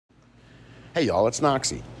Hey y'all, it's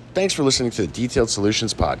Noxie. Thanks for listening to the Detailed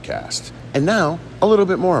Solutions podcast. And now, a little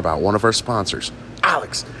bit more about one of our sponsors.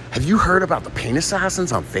 Alex, have you heard about the Paint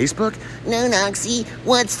Assassins on Facebook? No, Noxie,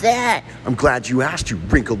 what's that? I'm glad you asked, you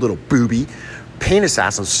wrinkled little booby. Paint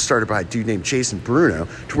Assassins was started by a dude named Jason Bruno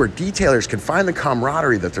to where detailers can find the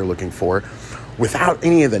camaraderie that they're looking for without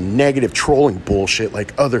any of the negative trolling bullshit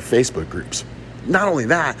like other Facebook groups. Not only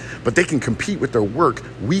that, but they can compete with their work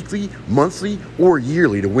weekly, monthly, or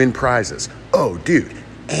yearly to win prizes. Oh, dude,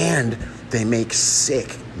 and they make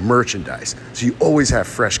sick merchandise, so you always have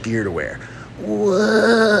fresh gear to wear.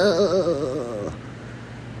 Whoa.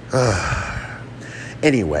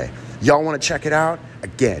 Anyway, y'all want to check it out?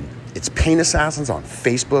 Again, it's Paint Assassins on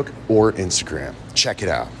Facebook or Instagram. Check it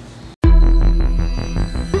out.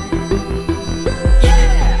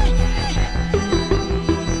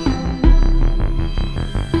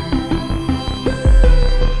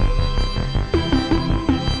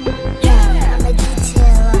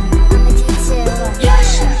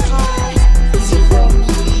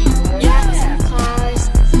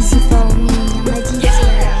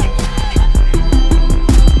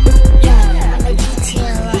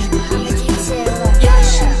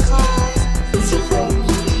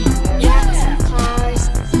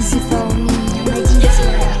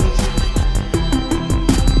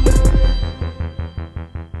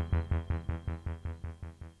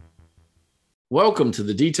 Welcome to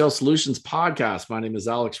the Detail Solutions podcast. My name is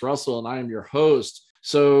Alex Russell, and I am your host.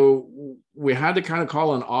 So we had to kind of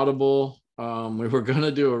call an audible. We were going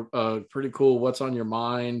to do a pretty cool What's on Your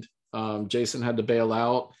Mind. Jason had to bail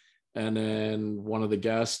out. And then one of the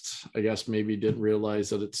guests, I guess, maybe didn't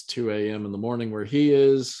realize that it's 2 a.m. in the morning where he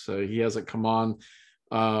is. So he hasn't come on.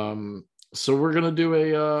 So we're going to do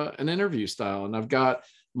an interview style. And I've got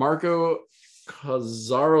Marco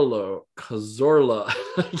Cazorla.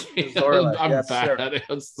 I'm yes, bad. Sir.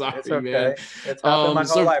 I'm sorry, it's okay. man. It's happened my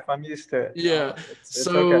whole life. I'm used to it. Yeah. It's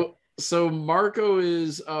okay. So Marco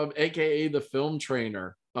is AKA the film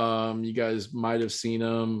trainer. You guys might have seen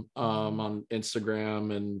him on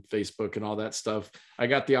Instagram and Facebook and all that stuff. I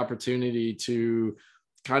got the opportunity to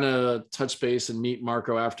kind of touch base and meet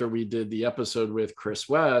Marco after we did the episode with Chris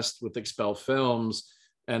West with Expel Films.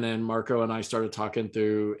 And then Marco and I started talking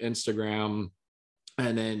through Instagram.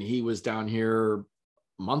 And then he was down here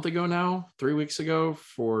a month ago now, 3 weeks ago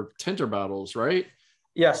for Tinter Battles, right?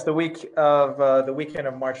 Yes, the weekend of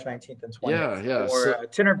March 19th and 20th. Yeah. For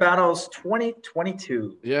Tinter Battles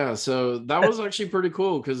 2022. Yeah, so that was actually pretty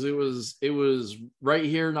cool because it was right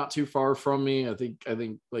here, not too far from me. I think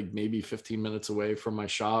like maybe 15 minutes away from my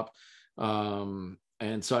shop. And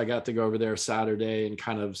so I got to go over there Saturday and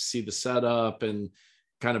kind of see the setup and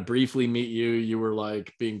kind of briefly meet you. You were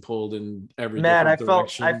like being pulled in every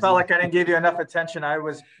direction. I felt like I didn't give you enough attention.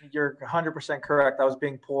 You're 100% correct. I was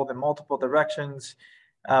being pulled in multiple directions.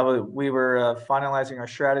 We were finalizing our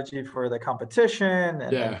strategy for the competition,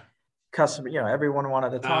 and everyone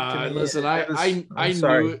wanted to talk to me. Listen, I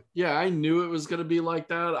knew it. Yeah, I knew it was going to be like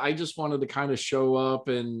that. I just wanted to kind of show up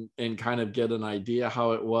and kind of get an idea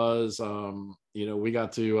how it was.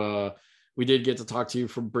 We did get to talk to you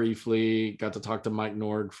for briefly, got to talk to Mike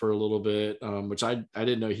Norg for a little bit, which I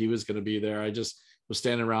didn't know he was going to be there. I just was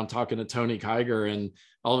standing around talking to Tony Kiger, and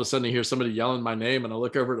all of a sudden I hear somebody yelling my name, and I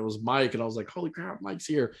look over and it was Mike, and I was like, holy crap, Mike's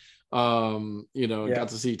here. Got to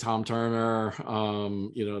see Tom Turner. Oh,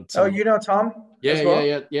 you know Tom?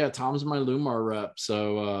 Yeah. Tom's my Lumar rep.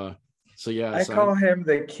 I call him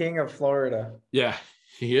the king of Florida. Yeah,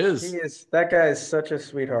 he is. That guy is such a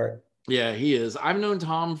sweetheart. Yeah, he is. I've known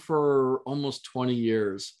Tom for almost 20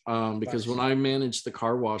 years because when I managed the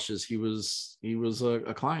car washes, he was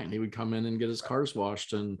a client. He would come in and get his cars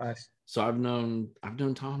washed, and so I've known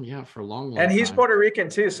Tom for a long and he's time. Puerto Rican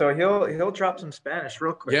too, so he'll drop some Spanish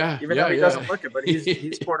real quick. Even though he doesn't look it, but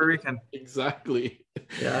he's Puerto Rican. Exactly.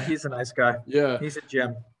 Yeah, he's a nice guy. Yeah, he's a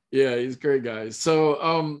gem. Yeah, he's a great guy.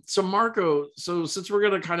 So Marco, since we're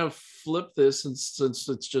gonna kind of flip this, and since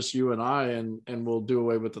it's just you and I, and we'll do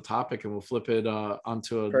away with the topic and we'll flip it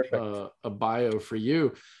onto a bio for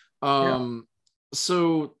you.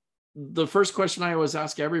 So the first question I always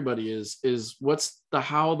ask everybody is what's the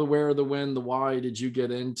how, the where, the when, the why did you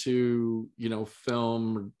get into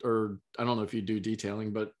film, or I don't know if you do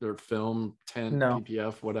detailing, but or film, tent,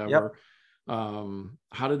 PPF, whatever. Yep.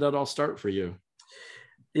 How did that all start for you?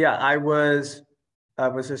 Yeah, I was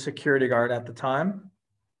a security guard at the time,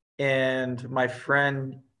 and my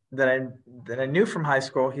friend that I knew from high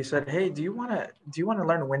school, he said, "Hey, do you want to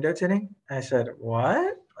learn window tinting?" And I said,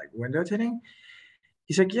 "What? Like window tinting?"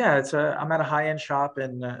 He said, "Yeah, I'm at a high-end shop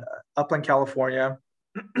in Upland, California."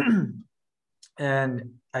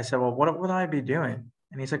 And I said, "Well, what would I be doing?"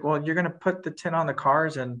 And he's like, well, you're going to put the tint on the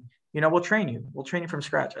cars and, we'll train you. We'll train you from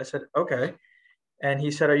scratch. I said, okay. And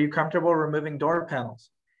he said, are you comfortable removing door panels?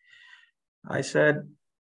 I said,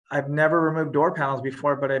 I've never removed door panels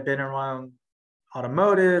before, but I've been around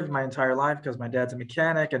automotive my entire life because my dad's a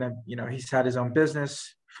mechanic and, he's had his own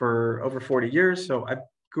business for over 40 years. So I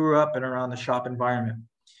grew up and around the shop environment.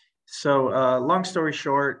 So long story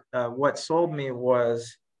short, what sold me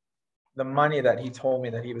was the money that he told me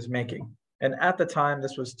that he was making. And at the time,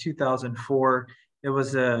 this was 2004, it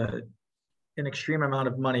was an extreme amount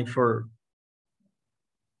of money for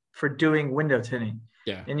doing window tinting.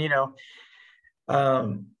 Yeah. And,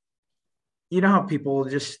 how people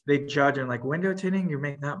they judge and like window tinting, you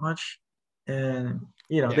make that much. And,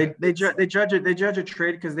 they judge a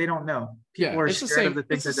trade because they don't know. People are scared of the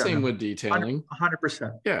things it's the same with detailing.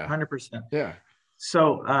 100%. Yeah. 100%. Yeah.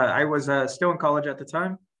 So I was still in college at the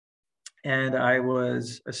time. And I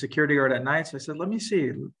was a security guard at night. So I said, let me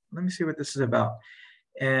see what this is about.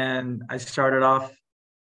 And I started off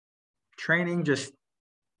training, just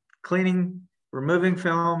cleaning, removing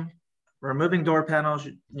film, removing door panels.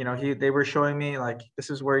 They were showing me like,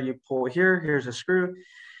 this is where you pull here, here's a screw.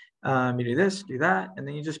 You do this, do that. And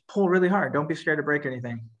then you just pull really hard. Don't be scared to break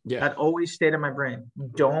anything. Yeah. That always stayed in my brain.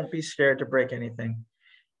 Don't be scared to break anything.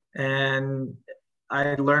 And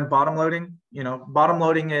I learned bottom loading. Bottom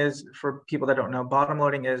loading is, for people that don't know, bottom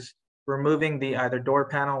loading is removing the either door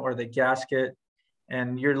panel or the gasket.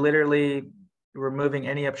 And you're literally removing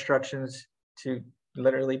any obstructions to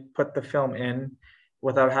literally put the film in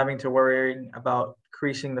without having to worry about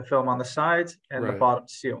creasing the film on the sides and the bottom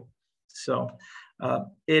seal. So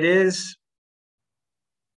it is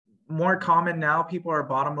more common now. People are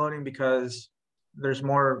bottom loading because there's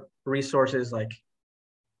more resources like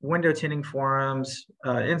window tinting forums,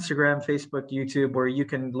 Instagram, Facebook, YouTube, where you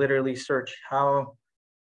can literally search how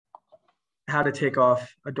to take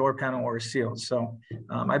off a door panel or a seal. So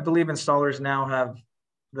I believe installers now have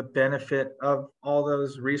the benefit of all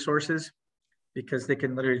those resources because they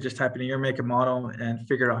can literally just type in your make and model and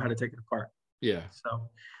figure out how to take it apart. Yeah. So,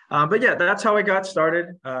 but yeah, that's how I got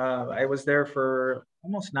started. I was there for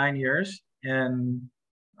almost 9 years, and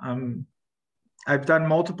I've done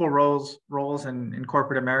multiple roles in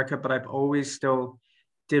corporate America, but I've always still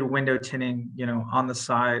did window tinting, on the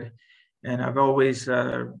side, and I've always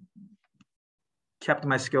kept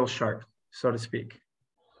my skills sharp, so to speak.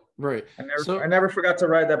 Right. I never forgot to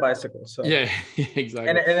ride that bicycle. So yeah, exactly.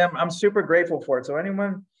 And I'm super grateful for it. So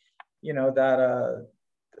anyone,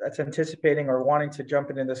 that's anticipating or wanting to jump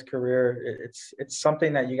into this career, it's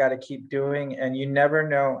something that you got to keep doing, and you never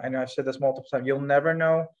know. I know I've said this multiple times. You'll never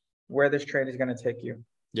know where this trade is going to take you.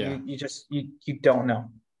 Yeah. You don't know.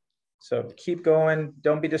 So keep going.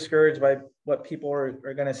 Don't be discouraged by what people are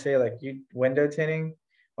going to say, like you window tinting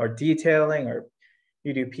or detailing or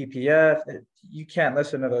you do PPF. You can't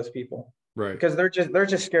listen to those people. Right. Because they're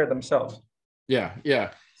just scared themselves. Yeah.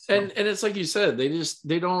 Yeah. So. And it's like you said,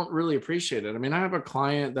 they don't really appreciate it. I mean, I have a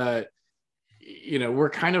client that, we're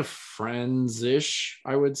kind of friends-ish,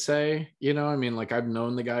 I would say, I mean, like I've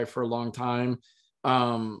known the guy for a long time.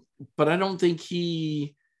 But I don't think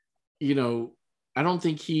he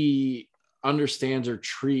understands or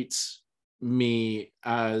treats me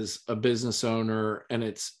as a business owner, and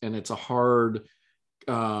it's a hard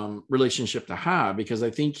relationship to have, because I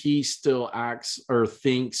think he still acts or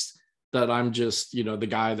thinks that I'm just, the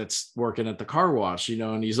guy that's working at the car wash,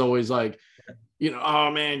 and he's always like,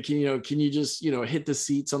 oh man, can you just, hit the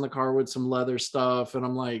seats on the car with some leather stuff? And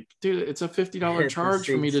I'm like, dude, it's a $50 charge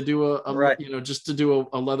for me to do just to do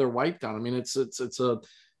a leather wipe down. I mean, it's a, an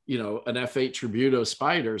F8 Tributo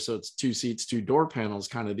Spider. So it's 2 seats, 2 door panels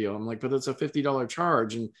kind of deal. I'm like, but it's a $50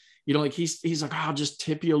 charge. And, like he's like, I'll just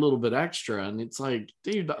tip you a little bit extra. And it's like,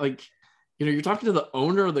 dude, like, you're talking to the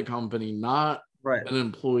owner of the company, not an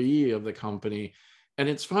employee of the company. And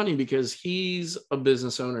it's funny because he's a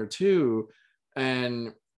business owner too.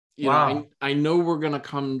 And, I know we're going to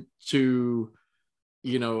come to,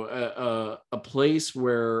 a place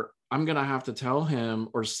where I'm going to have to tell him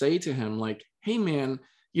or say to him, like, hey man,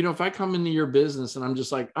 if I come into your business and I'm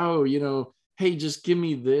just like, oh, hey, just give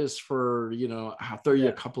me this for, I'll throw you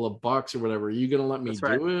a couple of bucks or whatever. Are you going to let me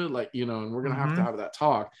do it? Like, and we're going to have that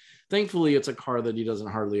talk. Thankfully it's a car that he doesn't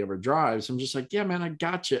hardly ever drive. So I'm just like, yeah, man, I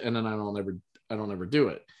got you. And then I don't ever do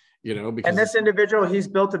it, because. And this individual, he's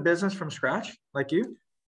built a business from scratch like you?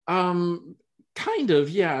 Kind of.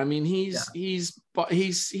 Yeah. I mean, he's in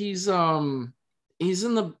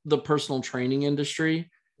the personal training industry.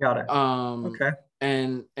 Got it. Okay.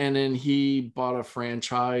 And then he bought a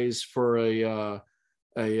franchise for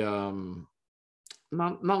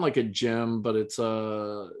not like a gym, but it's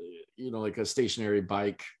like a stationary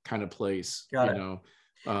bike kind of place, Got you it. know.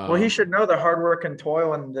 Well, he should know the hard work and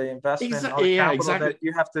toil and the investment and all the Yeah, capital exactly. that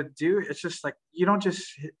you have to do. It's just like, you don't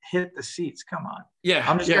just hit the seats. Come on. Yeah,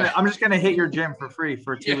 I'm just gonna hit your gym for free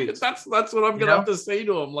for 2 weeks. That's what I'm gonna have to say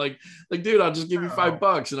to him. Like, dude, I'll just give you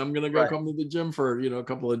 $5 and I'm gonna go come to the gym for a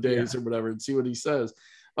couple of days or whatever and see what he says.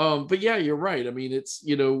 But yeah, you're right. I mean, it's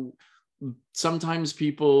sometimes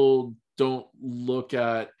people don't look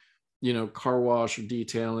at car wash or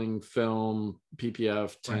detailing, film,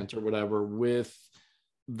 PPF, tent, or whatever with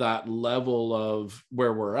that level of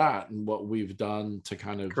where we're at and what we've done to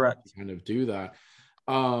kind of do that.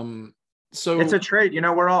 So it's a trade.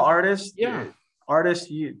 We're all artists. Yeah. Artists,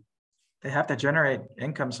 they have to generate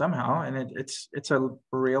income somehow, and it's a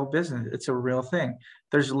real business. It's a real thing.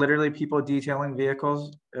 There's literally people detailing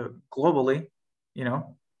vehicles globally,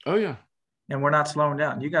 Oh yeah. And we're not slowing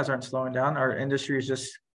down. You guys aren't slowing down. Our industry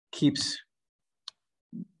just keeps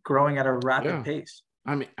growing at a rapid pace.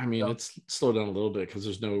 I mean, it's slowed down a little bit because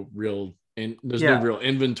there's no real no real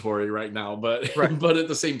inventory right now, but but at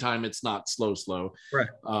the same time, it's not slow. Right.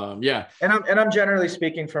 Yeah. And I'm generally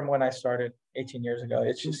speaking from when I started 18 years ago.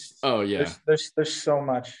 It's just there's so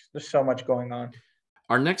much going on.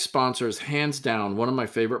 Our next sponsor is hands down one of my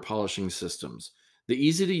favorite polishing systems. The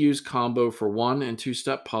easy to use combo for 1 and 2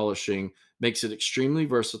 step polishing makes it extremely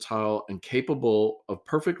versatile and capable of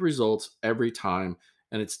perfect results every time,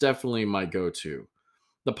 and it's definitely my go-to.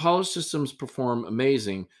 The polish systems perform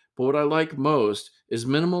amazing, but what I like most is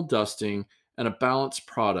minimal dusting and a balanced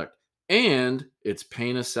product, and it's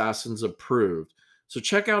Paint Assassins approved. So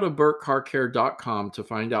check out obertcarcare.com to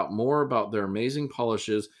find out more about their amazing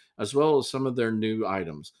polishes as well as some of their new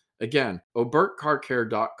items. Again,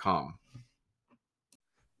 obertcarcare.com.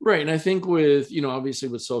 Right. And I think with, obviously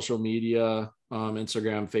with social media,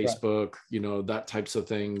 Instagram, Facebook, that types of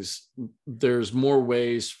things, there's more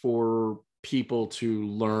ways for people to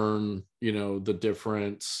learn, the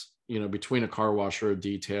difference, between a car wash or a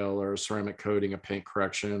detail or a ceramic coating, a paint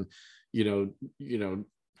correction,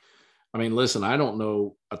 I mean, listen, I don't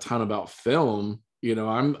know a ton about film,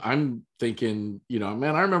 I'm thinking,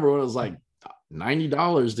 man, I remember when it was like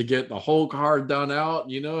 $90 to get the whole car done out,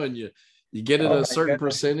 and you get it a certain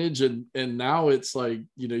percentage, and now it's like,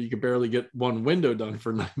 you can barely get one window done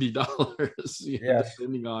for $90,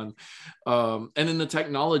 depending on, and then the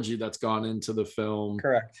technology that's gone into the film,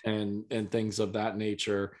 correct, and things of that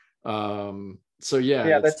nature. So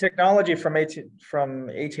the technology from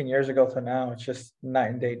 18 years ago to now, it's just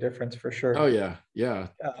night and day difference for sure. Oh yeah,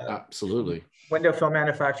 absolutely. Window film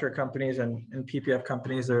manufacturer companies and PPF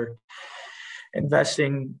companies are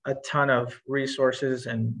investing a ton of resources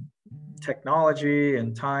and technology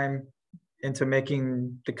and time into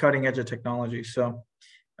making the cutting edge of technology. So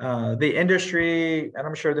the industry, and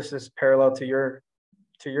I'm sure this is parallel to your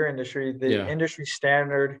industry, the industry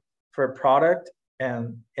standard for product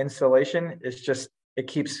and installation is just,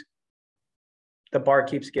 the bar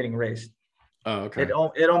keeps getting raised. Oh, okay.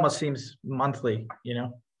 It almost seems monthly,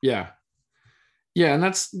 Yeah, and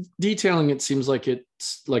that's detailing. It seems like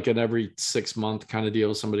it's like an every 6 month kind of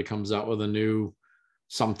deal. Somebody comes out with a new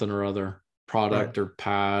something or other product or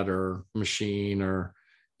pad or machine or,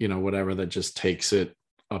 whatever that just takes it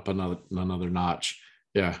up another notch.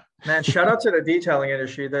 Yeah. Man, shout out to the detailing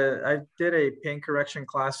industry. I did a paint correction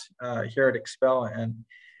class here at Expel, and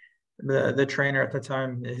the trainer at the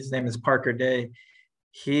time, his name is Parker Day.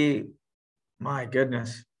 My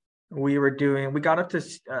goodness. We got up to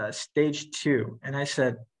stage 2, and I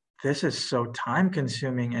said, this is so time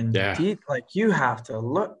consuming and deep. Like, you have to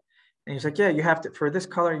look. And he's like, yeah, you have to, for this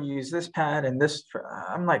color, you use this pad and this.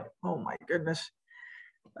 I'm like, oh my goodness.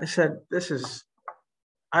 I said,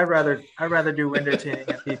 I'd rather do window tinting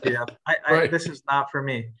at PPF. This is not for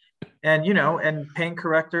me. And, and paint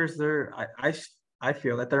correctors, I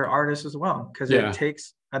feel that they're artists as well, because it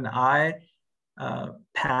takes an eye,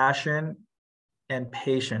 passion, and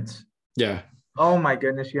patience. Yeah. Oh my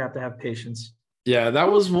goodness, you have to have patience. Yeah,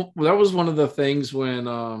 that was one of the things when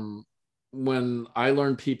I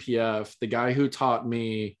learned PPF, the guy who taught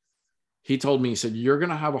me, he told me, he said, you're going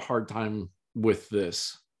to have a hard time with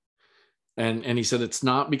this. And he said, it's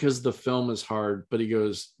not because the film is hard, but he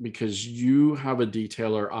goes, because you have a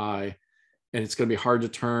detailer eye, and it's going to be hard to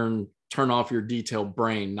turn off your detail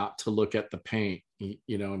brain, not to look at the paint,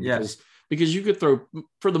 because you could throw,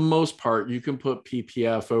 for the most part, you can put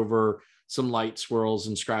PPF over some light swirls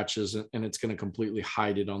and scratches, and it's going to completely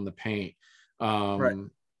hide it on the paint.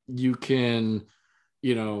 You can,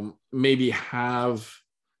 maybe have,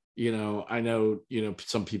 I know,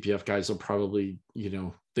 some PPF guys will probably,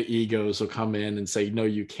 the egos will come in and say, no,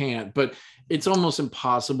 you can't. But it's almost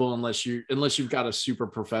impossible unless you've got a super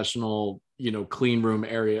professional, clean room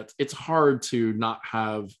area. It's hard to not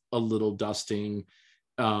have a little dusting,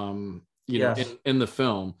 Yes. in the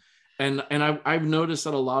film. And I've noticed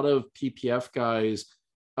that a lot of PPF guys,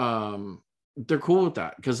 they're cool with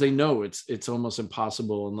that because they know it's almost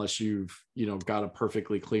impossible unless you've got a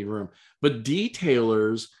perfectly clean room. But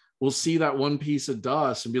detailers will see that one piece of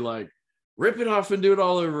dust and be like, rip it off and do it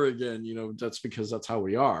all over again. That's because that's how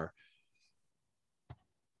we are.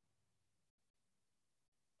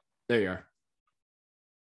 There you are.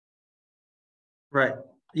 Right.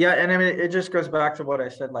 Yeah, and I mean, it just goes back to what I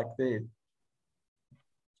said, like the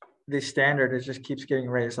standard, it just keeps getting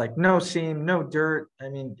raised, like no seam, no dirt. I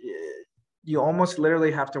mean, you almost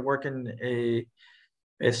literally have to work in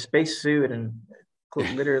a space suit and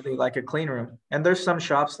literally like a clean room. And there's some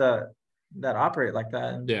shops that operate like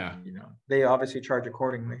that, and yeah, they obviously charge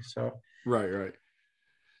accordingly. So right.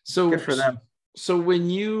 So good for them. So when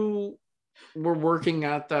you were working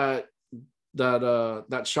at that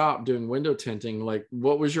shop doing window tinting, like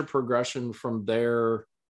what was your progression from there,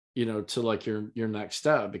 to like your next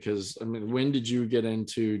step? Because I mean, when did you get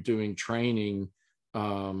into doing training,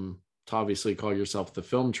 to obviously call yourself the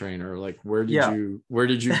film trainer? Like where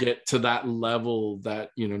did you get to that level that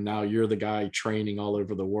now you're the guy training all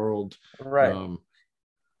over the world? Right.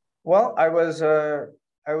 Well, I was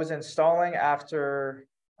installing after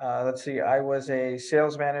let's see, I was a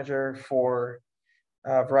sales manager for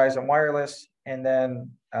Verizon Wireless, and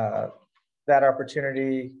then that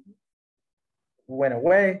opportunity went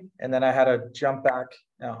away, and then I had to jump back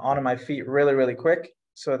onto my feet really, really quick.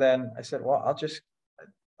 So then I said, well, I'll just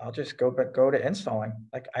go to installing.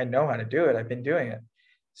 Like I know how to do it. I've been doing it.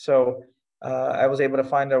 So I was able to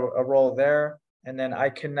find a role there, and then I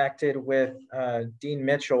connected with Dean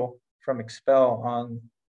Mitchell from Expel on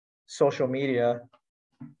social media.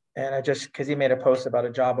 And because he made a post about a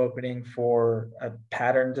job opening for a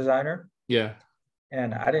pattern designer. Yeah.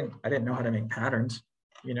 And I didn't know how to make patterns,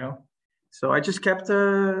 So I just kept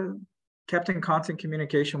in constant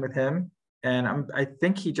communication with him. And I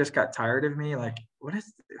think he just got tired of me. Like,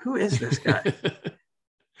 who is this guy?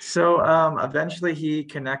 So eventually he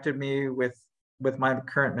connected me with my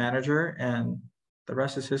current manager, and the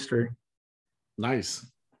rest is history. Nice.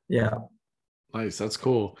 Yeah. Nice. That's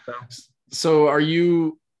cool. So are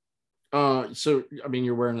you, so I mean,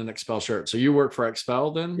 you're wearing an Expel shirt. So you work for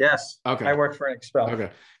Expel then? Yes. Okay. I work for Expel. Okay.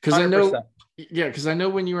 Because I know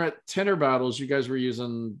when you were at Tender Battles, you guys were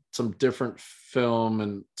using some different film,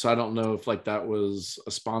 and so I don't know if like that was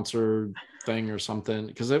a sponsored thing or something.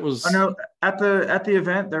 Because it was. I know at the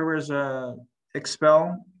event there was a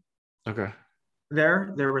Expel. Okay.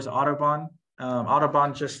 There was Autobahn.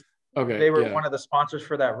 Autobahn just. Okay. They were one of the sponsors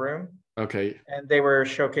for that room. Okay. And they were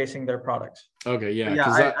showcasing their products. Okay, yeah.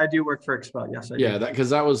 Yeah, I do work for Expel. Yes, I do. Yeah, because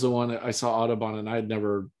that was the one that I saw Autobahn, and I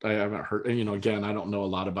haven't heard, again, I don't know a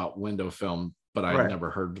lot about window film, but I'd never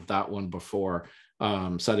heard that one before. So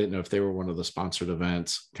I didn't know if they were one of the sponsored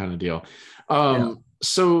events kind of deal.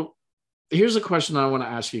 So here's a question I want to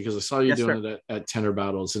ask you, because I saw you doing it at Tender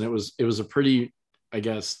Battles, and it was a pretty, I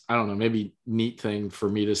guess, I don't know, maybe neat thing for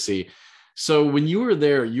me to see. So when you were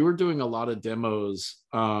there, you were doing a lot of demos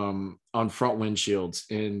on front windshields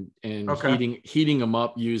and heating them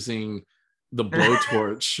up using the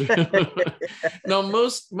blowtorch. Now,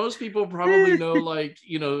 most people probably know, like,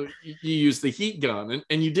 you use the heat gun,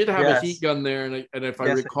 and you did have a heat gun there. And if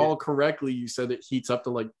I recall correctly, you said it heats up to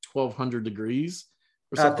like 1,200 degrees.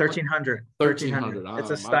 1,300. 1,300. It's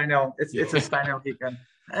a Steinel. It's a Steinel heat gun.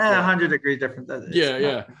 100 degrees different.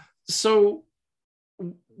 Yeah. So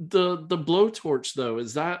the blowtorch, though,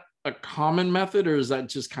 is that a common method, or is that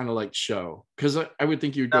just kind of like show? Because I would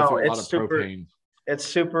think you'd go through a lot of propane. It's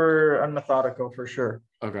super unmethodical for sure.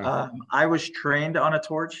 Okay. I was trained on a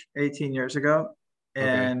torch 18 years ago,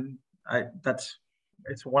 and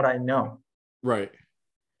it's what I know. Right.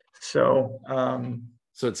 So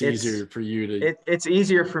so it's easier for you to. It's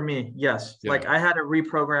easier for me. Yes. Yeah. Like I had to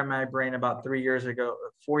reprogram my brain about 4 years ago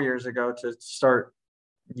to start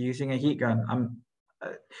using a heat gun.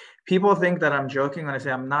 People think that I'm joking when I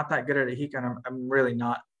say I'm not that good at a heat gun. I'm really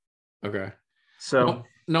not. Okay. So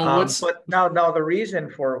but now the reason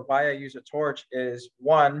for why I use a torch is,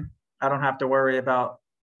 one, I don't have to worry about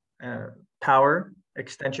power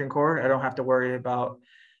extension cord. I don't have to worry about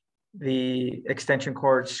the extension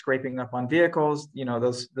cord scraping up on vehicles,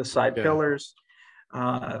 the side pillars.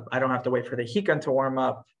 I don't have to wait for the heat gun to warm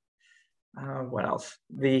up. What else?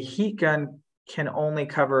 The heat gun can only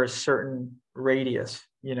cover a certain radius,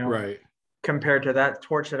 Right. compared to that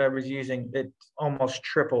torch that I was using, it almost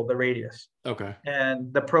tripled the radius. Okay.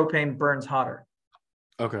 And the propane burns hotter.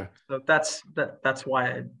 Okay. So that's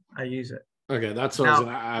why I use it. Okay. That's what I was Now,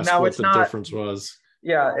 going to ask now what it's the not, difference was.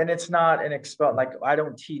 yeah, and it's not an expel. Like I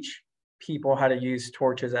don't teach people how to use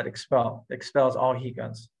torches at expel. Expel's all heat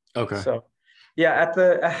guns. Okay. So, yeah, at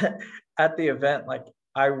the at the event, like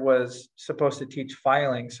I was supposed to teach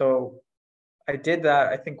filing, so I did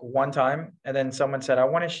that I think one time, and then someone said, "I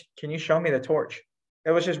want to. Can you show me the torch?"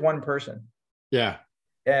 It was just one person, Yeah.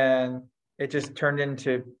 and it just turned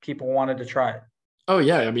into people wanted to try it. Oh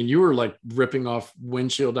yeah. I mean, you were like ripping off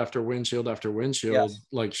windshield after windshield after windshield, Yes.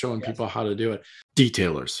 like showing Yes. people how to do it.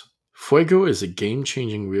 Detailers. Fuego is a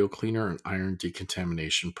game-changing wheel cleaner and iron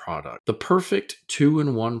decontamination product. The perfect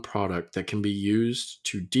 2-in-1 product that can be used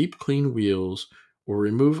to deep clean wheels or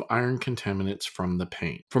remove iron contaminants from the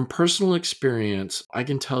paint. From personal experience, I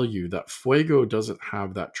can tell you that Fuego doesn't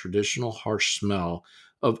have that traditional harsh smell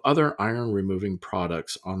of other iron removing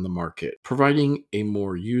products on the market, providing a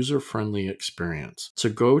more user-friendly experience. So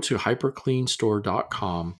go to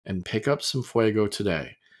hypercleanstore.com and pick up some Fuego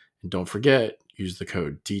today. And don't forget, use the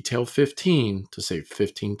code DETAIL15 to save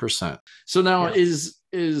 15%. So now is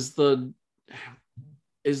the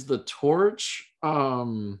torch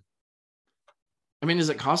I mean, is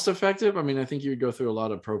it cost effective? I mean, I think you would go through a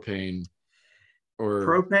lot of propane or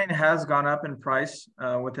propane has gone up in price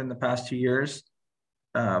within the past 2 years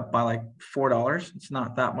by like $4. It's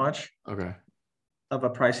not that much okay. of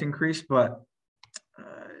a price increase, but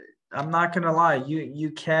I'm not gonna lie,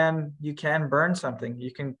 you can burn something.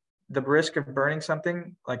 You can the risk of burning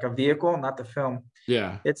something like a vehicle, not the film.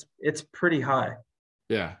 Yeah. It's pretty high.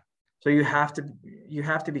 Yeah. So you have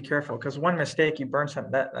to be careful because one mistake you burn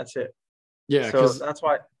something that's it. Yeah. So that's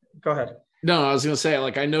why. Go ahead. No, I was gonna say,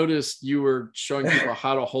 like, I noticed you were showing people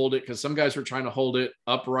how to hold it because some guys were trying to hold it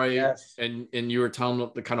upright, Yes. and you were telling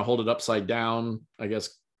them to kind of hold it upside down, I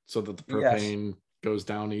guess, so that the propane goes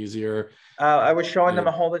down easier. I was showing them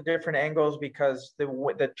a whole of different angles because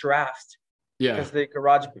the draft. Yeah. Because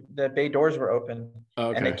the bay doors were open,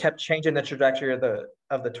 and it kept changing the trajectory of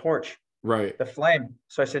the torch. Right. The flame.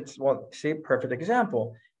 So I said, well, see, perfect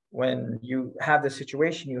example. When you have this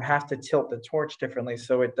situation, you have to tilt the torch differently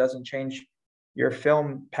so it doesn't change your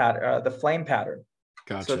film pattern, the flame pattern.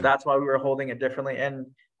 Gotcha. So that's why we were holding it differently. And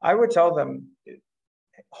I would tell them,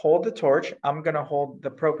 hold the torch. I'm going to hold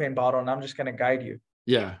the propane bottle and I'm just going to guide you.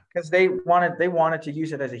 Yeah. Because they wanted to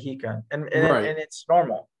use it as a heat gun and it's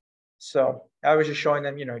normal. So I was just showing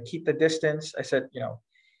them, keep the distance. I said,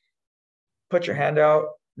 put your hand out,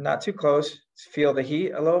 not too close, feel the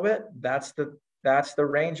heat a little bit. That's the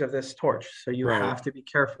range of this torch. So you have to be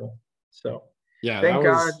careful. So thank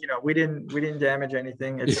God, we didn't damage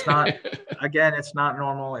anything. It's not, again, it's not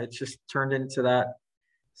normal. It just turned into that.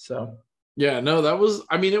 So yeah, no, that was,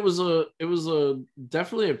 I mean, it was a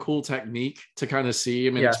definitely a cool technique to kind of see. I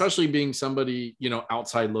mean, especially being somebody,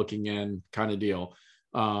 outside looking in kind of deal.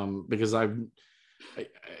 Because I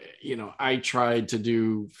tried to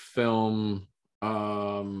do film,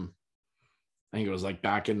 I think it was like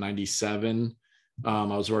back in 97. I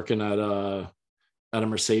was working at a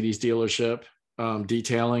Mercedes dealership,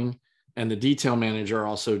 detailing, and the detail manager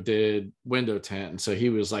also did window tint. And so he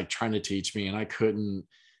was like trying to teach me, and I couldn't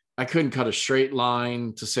cut a straight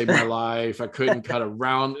line to save my life. I couldn't cut a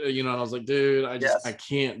round, and I was like, dude, I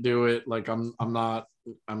can't do it. Like I'm not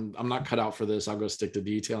cut out for this. I'll go stick to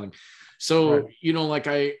detailing. So, like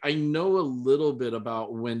I know a little bit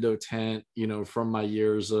about window tint, from my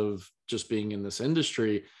years of just being in this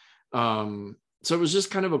industry. So it was just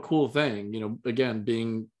kind of a cool thing, again,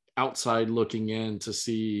 being outside looking in to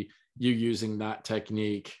see you using that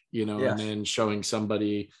technique, and then showing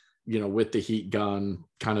somebody, with the heat gun,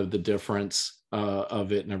 kind of the difference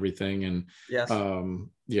of it and everything. And,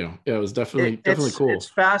 it was definitely cool. It's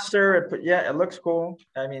faster. It looks cool.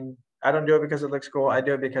 I mean, I don't do it because it looks cool. I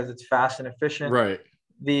do it because it's fast and efficient. Right.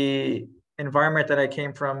 The environment that I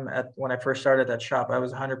came from when I first started that shop, I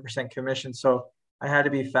was 100% commissioned. So I had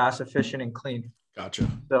to be fast, efficient, and clean. Gotcha.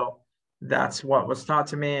 So that's what was taught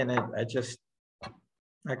to me. And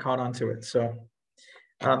I caught on to it. So,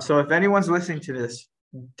 so if anyone's listening to this,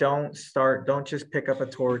 don't just pick up a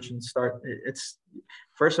torch and start.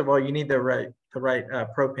 First of all, you need the right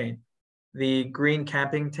propane. The green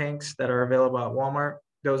camping tanks that are available at Walmart,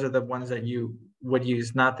 those are the ones that you would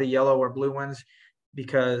use, not the yellow or blue ones,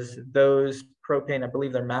 because those propane, I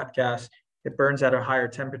believe they're MAP gas, it burns at a higher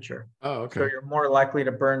temperature. Oh, okay. So you're more likely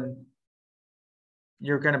to burn.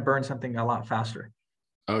 You're going to burn something a lot faster.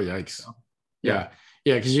 Oh, yikes. So, yeah.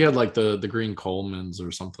 Yeah, because you had like the green Colemans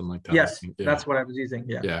or something like that. Yes, that's what I was using.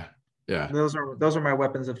 Yeah. Yeah. Those are my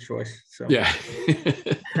weapons of choice. So Yeah.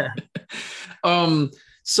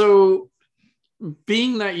 So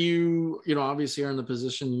being that obviously are in the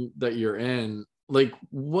position that you're in, like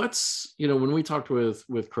what's, when we talked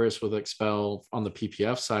with Chris with Expel on the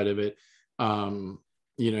PPF side of it,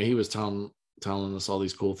 he was telling us all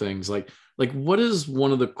these cool things. Like what is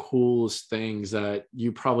one of the coolest things that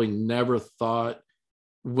you probably never thought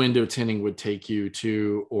window tinting would take you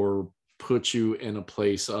to, or put you in a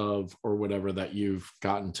place of, or whatever that you've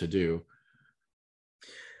gotten to do?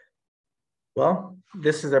 Well,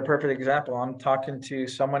 this is a perfect example. I'm talking to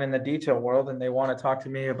someone in the detail world and they want to talk to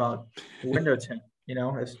me about window tint.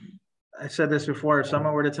 I said this before, if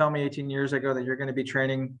someone were to tell me 18 years ago that you're going to be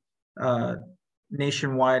training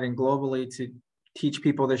nationwide and globally to teach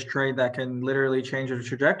people this trade that can literally change their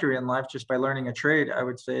trajectory in life just by learning a trade, I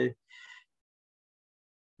would say,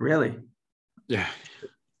 really? Yeah.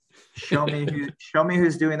 Show me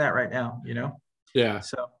who's doing that right now, Yeah.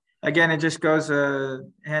 So again, it just goes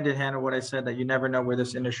hand in hand with what I said, that you never know where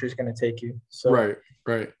this industry is going to take you. So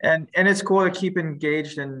right. And it's cool to keep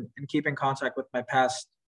engaged and keep in contact with my past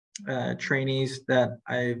trainees that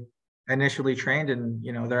I initially trained, and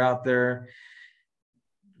they're out there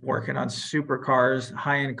working on supercars,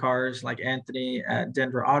 high-end cars, like Anthony at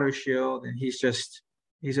Denver Auto Shield, and he's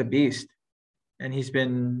a beast. And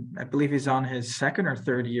I believe he's on his second or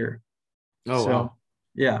third year. Oh, wow.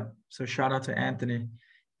 Yeah. So shout out to Anthony.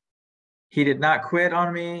 He did not quit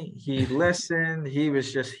on me. He listened. He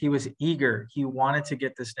was eager. He wanted to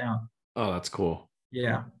get this down. Oh, that's cool.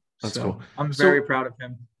 Yeah. That's cool. I'm very proud of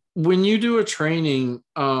him. When you do a training,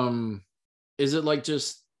 is it like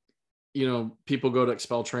just, people go to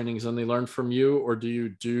Expel trainings and they learn from you, or do you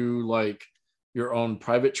do like your own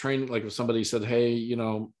private training? Like if somebody said, hey,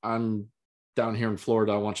 I'm down here in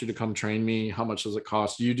Florida, I want you to come train me. How much does it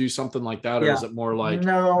cost? Do you do something like that? Or is it more like...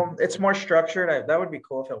 No, it's more structured. That would be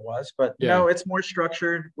cool if it was, but no, it's more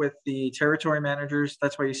structured with the territory managers.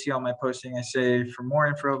 That's why you see on my posting, I say, for more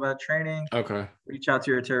info about training, okay, reach out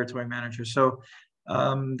to your territory manager. So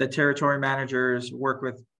the territory managers work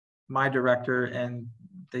with my director and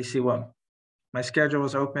they see what my schedule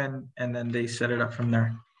is open, and then they set it up from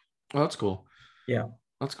there. Oh, that's cool. Yeah.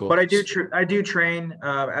 That's cool. But I do train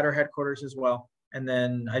at our headquarters as well. And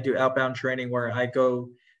then I do outbound training where I go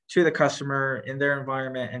to the customer in their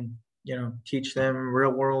environment and, teach them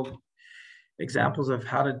real world examples of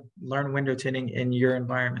how to learn window tinting in your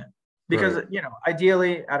environment. Because, right.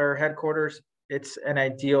 Ideally at our headquarters, it's an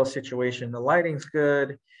ideal situation. The lighting's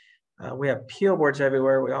good. We have peel boards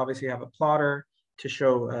everywhere. We obviously have a plotter to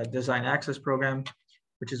show a design access program,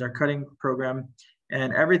 which is our cutting program.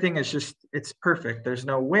 And everything is it's perfect. There's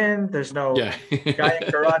no wind. There's no guy in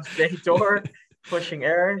garage bay door pushing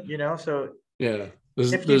air, So yeah,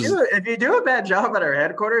 if you do a bad job at our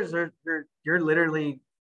headquarters, you're literally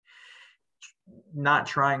not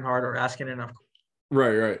trying hard or asking enough.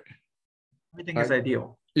 Right. Everything is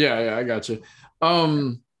ideal. Yeah, I got you.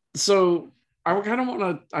 So I kind of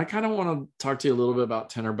want to talk to you a little bit about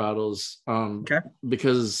tenor battles. Okay.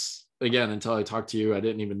 Because again, until I talked to you, I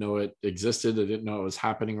didn't even know it existed. I didn't know it was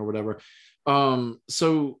happening or whatever.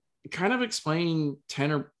 So kind of explain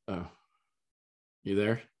tenor. Oh, you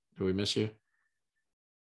there? Did we miss you?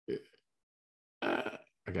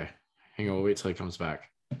 Okay. Hang on. We'll wait till he comes back.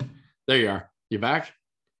 There you are. You back?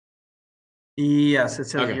 Yes. It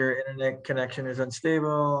says your internet connection is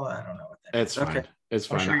unstable. I don't know what that is. It's fine. Okay. It's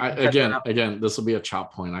fine. Sure Again, this will be a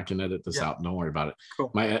chop point. I can edit this out. Don't worry about it. Cool.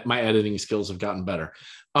 My editing skills have gotten better.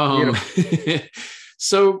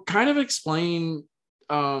 So kind of explain,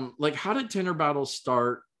 like how did tenor battles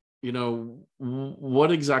start?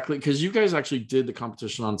 What exactly, because you guys actually did the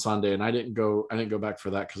competition on Sunday and I didn't go back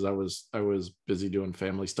for that because I was busy doing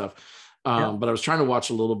family stuff. But I was trying to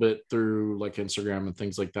watch a little bit through like Instagram and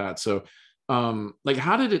things like that. So like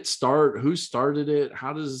how did it start? Who started it?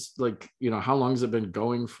 How does how long has it been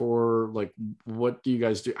going for? Like what do you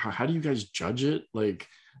guys do? How do you guys judge it? Like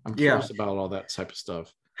I'm curious about all that type of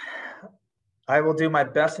stuff. I will do my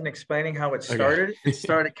best in explaining how it started. Okay. It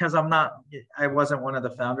started because I wasn't one of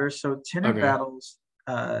the founders. So tenor battles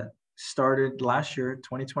started last year,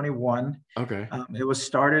 2021. Okay. It was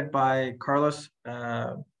started by Carlos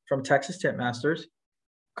from Texas Tint Masters,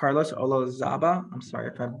 Carlos Olozaba. I'm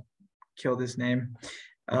sorry if I killed his name.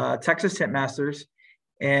 Texas Tint Masters,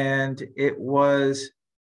 and it was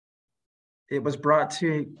brought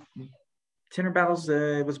to Tenor Battles.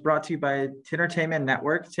 It was brought to you by Tintertainment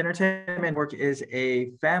Network. Tintertainment Network is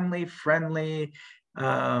a family-friendly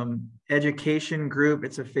education group.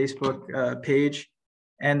 It's a Facebook page,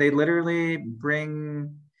 and they literally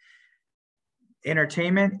bring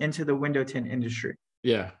entertainment into the window tint industry.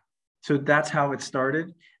 Yeah. So that's how it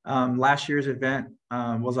started. Last year's event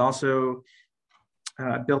was also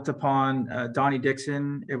built upon Donnie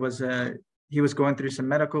Dixon. He was going through some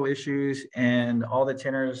medical issues, and all the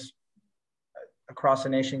tinners across the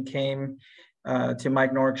nation came to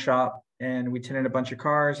Mike Norrick's shop, and we tinted a bunch of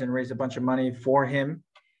cars and raised a bunch of money for him.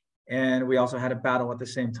 And we also had a battle at the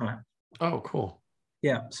same time. Oh, cool.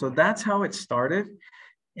 Yeah, so that's how it started.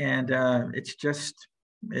 And it's just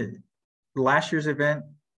last year's event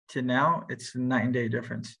to now, it's a night and day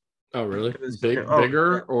difference. Oh, really? It was Bigger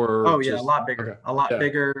yeah. or Oh yeah, just... a lot bigger, Okay. a lot Yeah.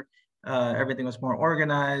 bigger. Everything was more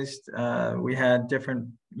organized. We had different,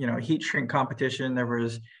 heat shrink competition. There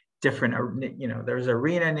was different, there was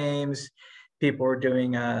arena names. People were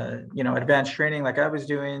doing, advanced training like I was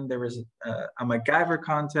doing. There was a MacGyver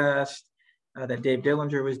contest that Dave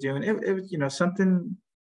Dillinger was doing. It was, something.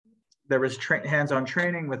 There was hands-on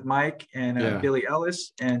training with Mike and Billy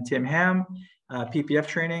Ellis and Tim Ham, PPF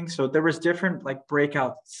training. So there was different like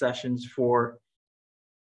breakout sessions for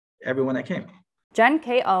everyone that came. Gen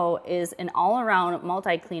KO is an all-around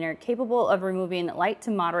multi-cleaner capable of removing light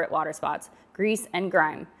to moderate water spots, grease, and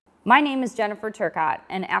grime. My name is Jennifer Turcott,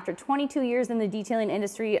 and after 22 years in the detailing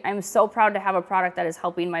industry, I'm so proud to have a product that is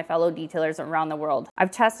helping my fellow detailers around the world.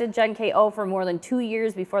 I've tested Gen KO for more than 2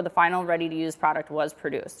 years before the final ready-to-use product was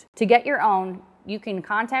produced. To get your own, you can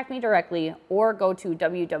contact me directly or go to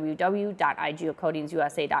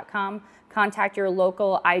www.igcoatingsusa.com, contact your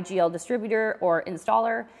local IGL distributor or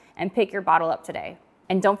installer, and pick your bottle up today.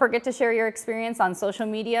 And don't forget to share your experience on social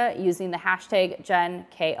media using the hashtag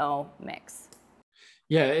GenKOMix.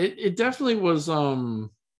 Yeah, it definitely was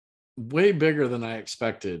way bigger than I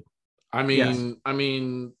expected. I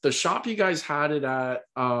mean, the shop you guys had it at,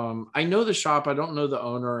 I know the shop, I don't know the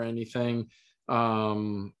owner or anything.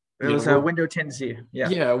 It was a Window Tennessee. Yeah.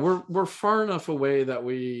 Yeah, we're far enough away that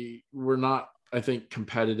we're not, I think,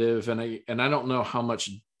 competitive, and I don't know how much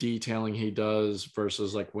detailing he does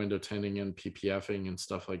versus like window tinting and PPFing and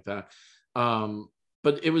stuff like that.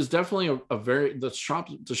 But it was definitely the shop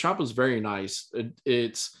was very nice.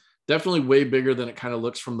 It's definitely way bigger than it kind of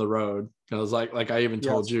looks from the road. Because like I even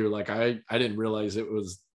told you, like I didn't realize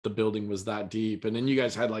the building was that deep. And then you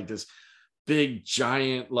guys had like this big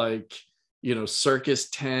giant like, circus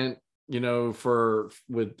tent,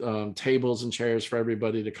 with tables and chairs for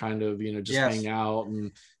everybody to kind of, just hang out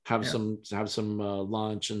and have some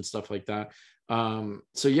lunch and stuff like that.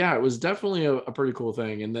 So yeah, it was definitely a pretty cool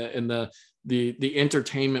thing. And the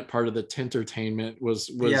entertainment part of the tintertainment was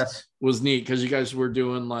neat, because you guys were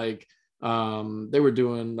doing like they were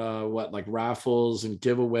doing like raffles and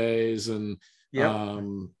giveaways, and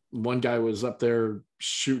one guy was up there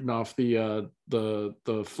shooting off the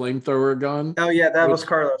flamethrower gun. Oh yeah, that was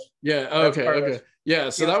Carlos. Yeah. Okay. Yeah.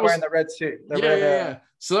 So that was wearing the red suit.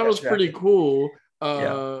 So that was pretty cool.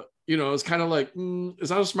 It's kind of like, is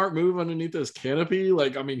that a smart move underneath this canopy?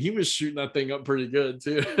 Like, I mean, he was shooting that thing up pretty good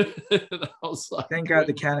too. And I was like, thank God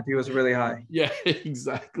the canopy was really high. Yeah,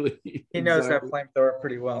 exactly. He knows that flamethrower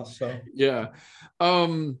pretty well. So yeah.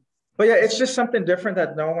 But yeah, it's just something different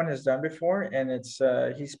that no one has done before, and it's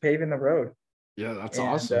he's paving the road. Yeah, that's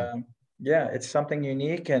awesome. It's something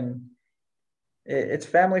unique, and it's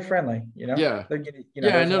family friendly. Yeah.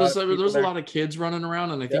 I noticed there was a lot of kids running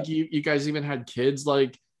around, and I think you guys even had kids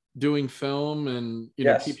like doing film and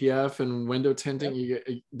PPF and window tinting.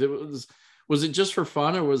 Was it just for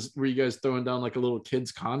fun, or were you guys throwing down like a little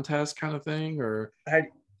kids contest kind of thing? Or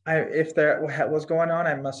if there was going on,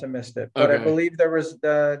 I must have missed it. But I believe there was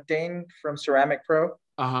Dane from Ceramic Pro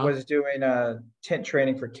was doing tint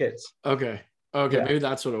training for kids. Okay, maybe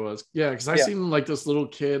that's what it was. Yeah, because I seen like this little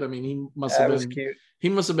kid. I mean, he must have been cute. He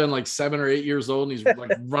must have been like 7 or 8 years old, and he's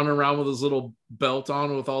like running around with his little belt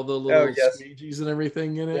on with all the little squeegees and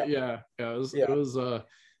everything in it. It was a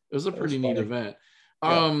pretty neat event.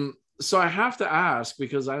 So I have to ask,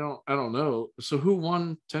 because I don't know. So who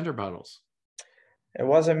won Tender Battles? It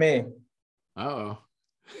wasn't me. Uh-oh.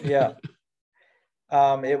 Yeah.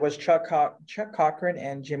 It was Chuck Cochran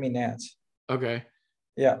and Jimmy Nance. Okay.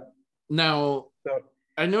 Yeah. Now,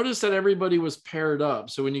 I noticed that everybody was paired up.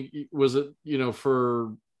 So when was it,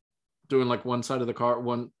 for doing like one side of the car,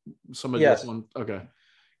 somebody else one? Okay.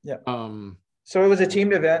 Yeah. So it was a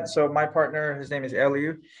teamed event. So my partner, his name is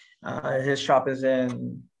Eliu. His shop is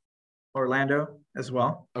in Orlando as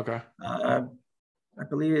well. Okay. I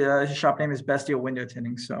believe his shop name is Bestial Window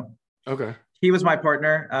Tinting. So okay. He was my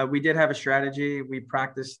partner. We did have a strategy. We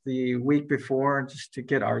practiced the week before just to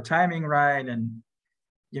get our timing right. And,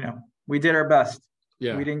 we did our best.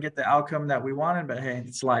 Yeah. We didn't get the outcome that we wanted, but hey,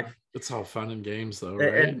 it's life. It's all fun and games though,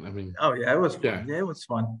 right? It was fun. Yeah, it was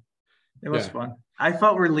fun. It was Yeah. fun. I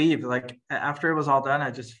felt relieved. Like after it was all done,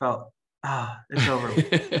 I just felt, it's over.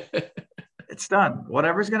 It's done.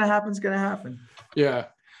 Whatever's gonna happen is gonna happen. Yeah.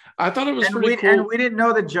 I thought it was And pretty we cool. didn't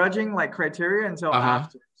know the judging like criteria until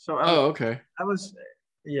after. So Okay.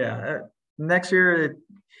 Next year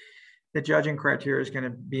the judging criteria is going to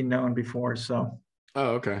be known before. So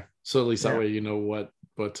okay. So at least that way you know what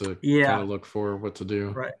to kind of look for, what to do.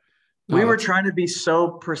 Right. No, we were trying to be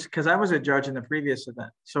so because I was a judge in the previous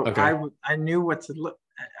event, so I knew what to look.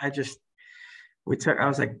 I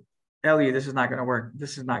was like, Ellie, this is not going to work.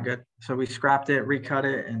 This is not good. So we scrapped it, recut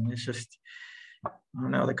it, and it's just, I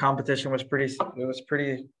don't know. The competition was pretty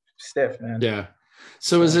stiff, man. Yeah.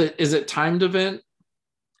 So is it timed event?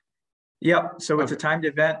 Yep. So it's a timed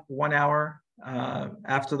event, 1 hour.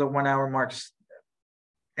 After the 1 hour marks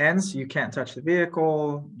ends, you can't touch the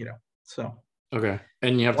vehicle. So. Okay.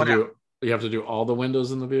 And you have to do all the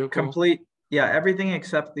windows in the vehicle. Complete. Yeah, everything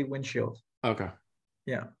except the windshield. Okay.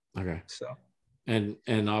 Yeah. Okay. So. And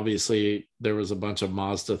obviously there was a bunch of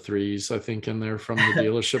Mazda 3s, I think, in there from the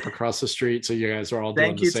dealership across the street. So you guys are all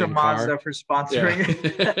doing the same car. Thank you to Mazda for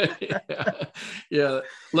sponsoring. Yeah.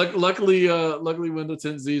 Luckily window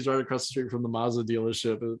tints these right across the street from the Mazda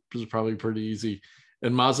dealership. It was probably pretty easy.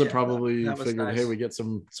 And Mazda probably figured, nice. Hey, we get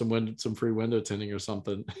some free window tinting or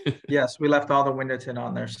something. Yes, we left all the window tint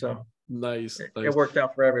on there. So nice. It worked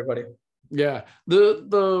out for everybody. Yeah.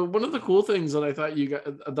 The one of the cool things that I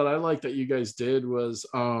thought I liked that you guys did was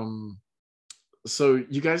so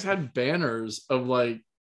you guys had banners of like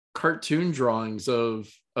cartoon drawings of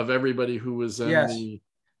everybody who was in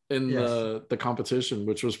the competition,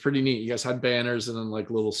 which was pretty neat. You guys had banners and then like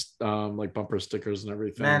little like bumper stickers and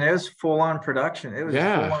everything. Man, it was full on production. It was a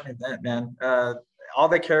full on event, man. All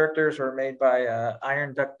the characters were made by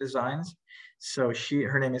Iron Duck Designs. So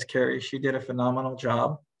her name is Carrie. She did a phenomenal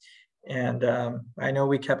job. And I know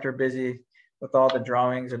we kept her busy with all the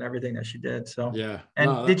drawings and everything that she did. So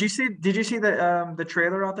And did you see the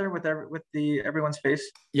trailer out there with everyone's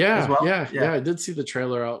face? Yeah, as well? Yeah. I did see the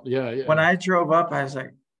trailer out. Yeah. When I drove up, I was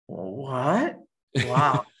like, what?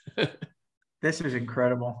 Wow, this is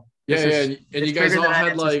incredible. And you guys all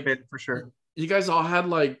had like for sure. You guys all had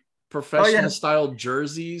like professional style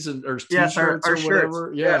jerseys or t-shirts or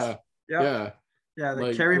whatever. Shirts. Yeah,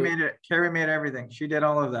 like, Carrie made it. Carrie made everything. She did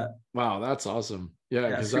all of that. Wow, that's awesome. Yeah,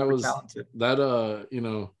 because that was talented. That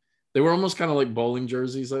they were almost kind of like bowling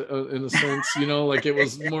jerseys in a sense, like it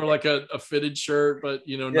was more like a fitted shirt, but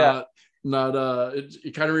not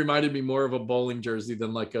it kind of reminded me more of a bowling jersey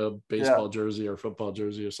than like a baseball jersey or football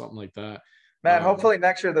jersey or something like that. Man, hopefully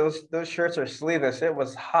next year those shirts are sleeveless. It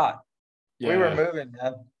was hot. We were moving,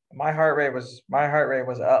 man. My heart rate was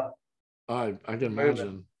up. I can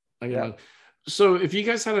imagine. So if you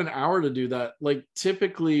guys had an hour to do that, like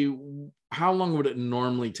typically how long would it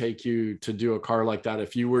normally take you to do a car like that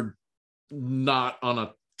if you were not on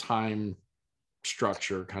a time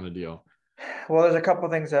structure kind of deal? Well, there's a couple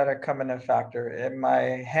of things that are coming into factor. Am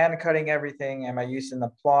I hand cutting everything? Am I using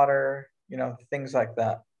the plotter? Things like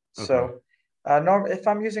that. Okay. So if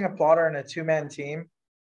I'm using a plotter in a 2-man team,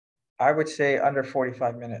 I would say under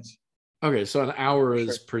 45 minutes. Okay, so an hour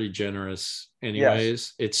is pretty generous anyways.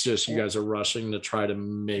 Yes. It's just you guys are rushing to try to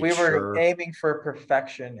make sure. We were aiming for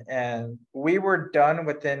perfection, and we were done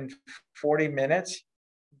within 40 minutes,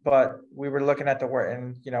 but we were looking at the work,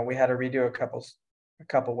 and we had to redo a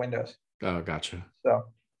couple windows. Oh, gotcha. So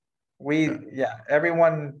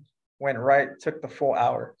everyone went right, took the full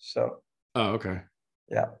hour. So okay.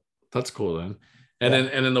 Yeah. That's cool then. And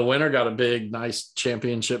then the winner got a big nice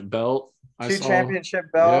championship belt. Two championship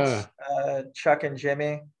belts, Chuck and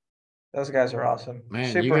Jimmy. Those guys are awesome.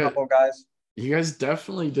 Man, super humble guys. You guys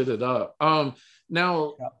definitely did it up.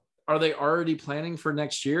 Now, are they already planning for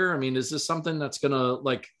next year? I mean, is this something that's gonna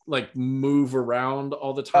like move around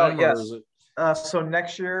all the time? Yes. Or is it... So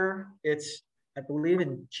next year, it's I believe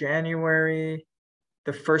in January,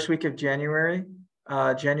 the first week of January,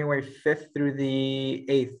 January 5th through the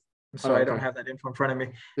 8th. So I don't have that info in front of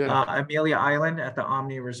me. Yeah. Amelia Island at the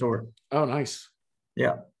Omni Resort. Oh, nice.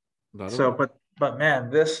 Yeah. But man,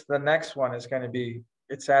 the next one is going to be,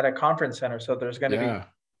 it's at a conference center. So there's going to be a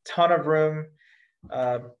ton of room,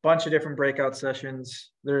 a bunch of different breakout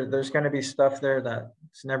sessions. There's going to be stuff there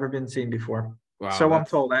that's never been seen before. Wow. So I'm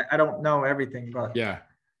told. I don't know everything, but yeah.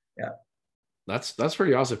 That's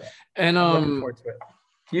pretty awesome. And I'm looking forward to it.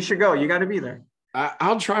 You should go. You got to be there.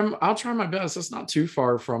 I'll try my best. It's not too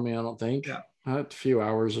far from me, I don't think. Yeah. A few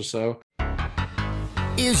hours or so.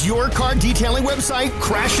 Is your car detailing website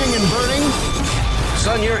crashing and burning?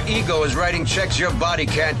 Son, your ego is writing checks your body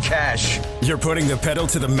can't cash. You're putting the pedal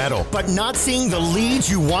to the metal, but not seeing the leads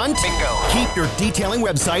you want? Bingo. Keep your detailing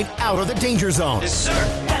website out of the danger zone. Yes,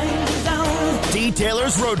 sir.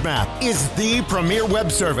 Detailer's Roadmap is the premier web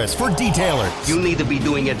service for detailers. You need to be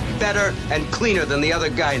doing it better and cleaner than the other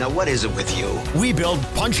guy. Now, what is it with you? We build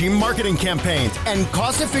punchy marketing campaigns and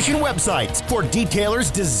cost-efficient websites for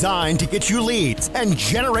detailers designed to get you leads and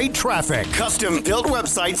generate traffic. Custom-built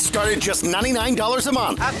websites start at just $99 a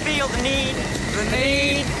month. I feel the need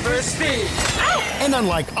for speed. And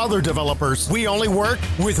unlike other developers, we only work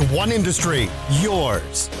with one industry,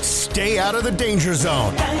 yours. Stay out of the danger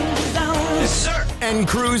zone. Yes, sir. And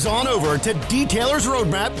cruise on over to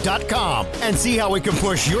detailersroadmap.com and see how we can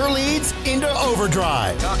push your leads into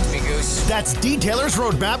overdrive. Talk to me, Goose. That's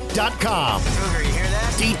detailersroadmap.com. Cougar, you hear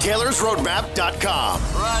that? Detailersroadmap.com.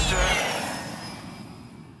 Roger.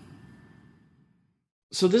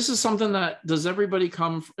 So this is something that, does everybody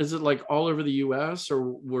come, is it like all over the US, or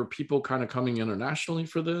were people kind of coming internationally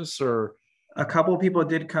for this, or? A couple of people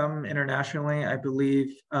did come internationally. I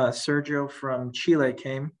believe Sergio from Chile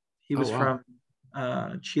came. He was from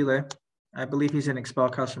Chile. I believe he's an Expel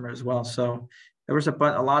customer as well. So there was a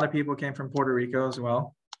lot of people came from Puerto Rico as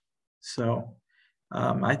well. So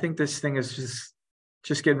I think this thing is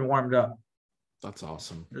just getting warmed up. That's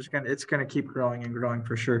awesome. It's gonna keep growing and growing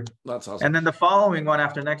for sure. That's awesome. And then the following one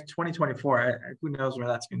after next 2024, who knows where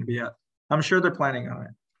that's going to be at? I'm sure they're planning on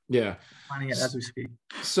it. Yeah. Planning it as we speak.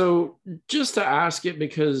 So just to ask it,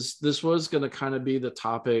 because this was going to kind of be the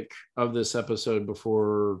topic of this episode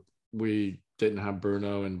before we didn't have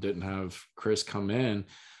Bruno and didn't have Chris come in.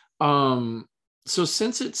 So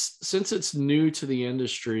since it's new to the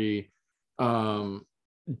industry, do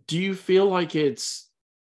you feel like it's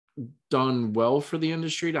done well for the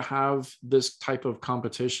industry to have this type of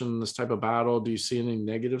competition, this type of battle? Do you see any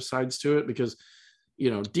negative sides to it? Because,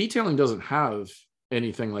 detailing doesn't have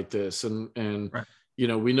anything like this. And right.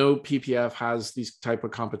 We know PPF has these type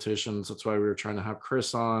of competitions. That's why we were trying to have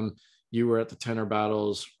Chris on. You were at the tenor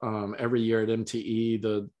battles. Every year at MTE,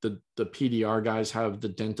 the PDR guys have the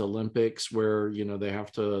Dent Olympics where, they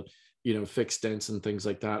have to, fix dents and things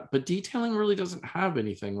like that. But detailing really doesn't have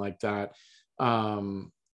anything like that.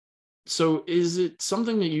 So is it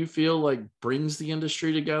something that you feel like brings the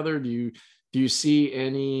industry together? Do you see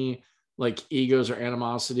any like egos or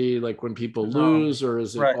animosity, like when people lose, or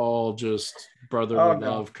is it all just brotherly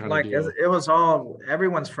love kind of deal? It was all,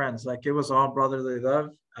 everyone's friends. Like it was all brotherly love.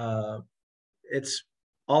 It's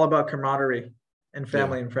all about camaraderie and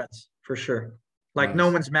family and friends for sure. Like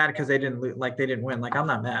no one's mad because they didn't win. Like I'm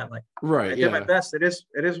not mad. Like I did my best. It is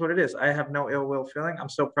what it is. I have no ill will feeling. I'm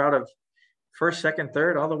so proud of first, second,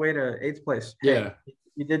 third, all the way to 8th place. Hey,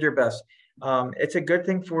 you did your best. It's a good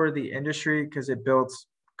thing for the industry because it builds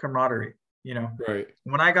camaraderie. Right.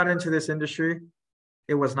 When I got into this industry,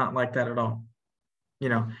 it was not like that at all.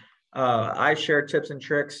 I share tips and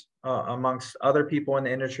tricks amongst other people in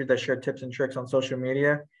the industry that share tips and tricks on social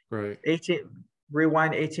media. Right.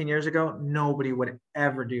 18 years ago, nobody would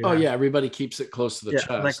ever do that. Oh yeah, everybody keeps it close to the chest.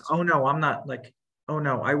 Like, oh no, I'm not, like, oh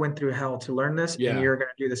no, I went through hell to learn this, and you're gonna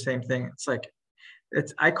do the same thing. It's like,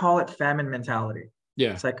 I call it famine mentality.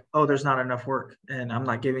 Yeah. It's like, oh, there's not enough work and I'm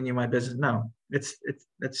not giving you my business. No, it's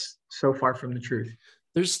so far from the truth.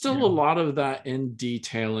 There's still a lot of that in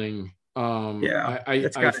detailing.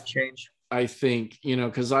 It's got to change. I think,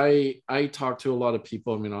 because I talk to a lot of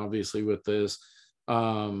people, I mean, obviously with this,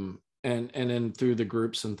 and then through the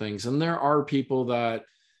groups and things. And there are people that,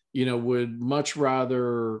 would much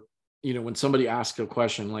rather, when somebody asks a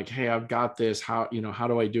question like, hey, I've got this, how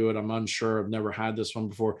do I do it? I'm unsure. I've never had this one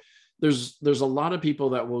before. There's a lot of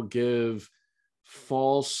people that will give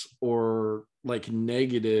false or like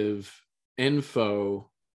negative info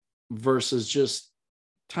versus just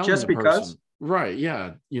telling just the because person. Right.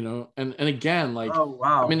 Yeah. And again, like, oh,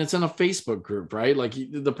 wow. I mean, it's in a Facebook group, right? Like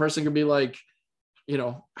the person could be like,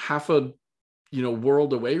 half a,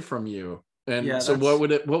 world away from you. And so what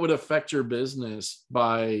would affect your business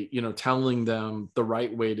by, telling them the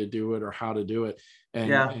right way to do it or how to do it?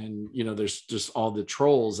 And there's just all the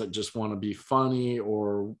trolls that just want to be funny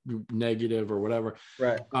or negative or whatever.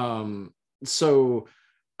 Right. So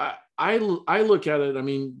I look at it. I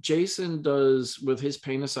mean, Jason does with his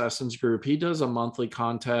Paint Assassins group, he does a monthly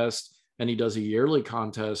contest and he does a yearly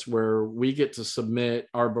contest where we get to submit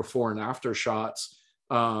our before and after shots.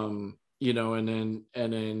 And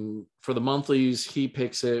then for the monthlies, he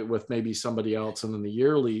picks it with maybe somebody else. And then the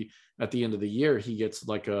yearly, at the end of the year, he gets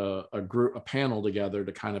like a panel together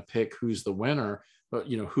to kind of pick who's the winner, but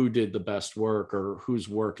who did the best work or whose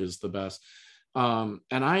work is the best. And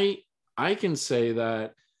I can say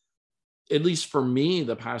that at least for me,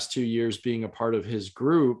 the past 2 years being a part of his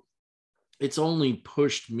group, it's only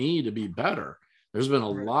pushed me to be better. There's been a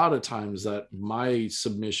lot of times that my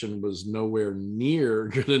submission was nowhere near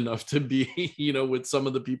good enough to be, with some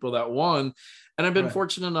of the people that won. And I've been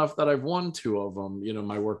fortunate enough that I've won 2 of them.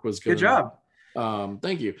 My work was good. Good job.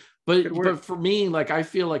 Thank you. But for me, like, I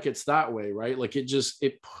feel like it's that way, right? Like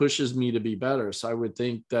it pushes me to be better. So I would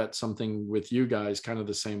think that something with you guys kind of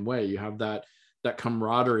the same way. You have that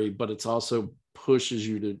camaraderie, but it's also pushes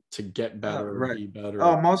you to get better, be better.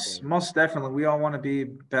 Oh, most definitely. We all want to be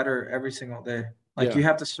better every single day. Like you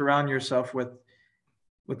have to surround yourself with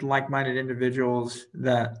like-minded individuals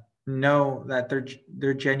that know that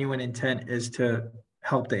their genuine intent is to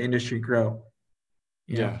help the industry grow.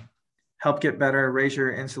 You know, help get better, raise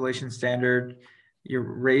your installation standard,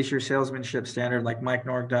 raise your salesmanship standard, like Mike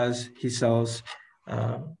Norg does. He sells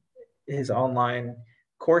his online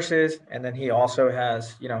courses, and then he also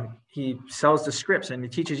has, he sells the scripts and he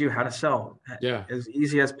teaches you how to sell. As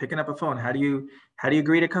easy as picking up a phone. How do you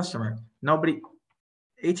greet a customer?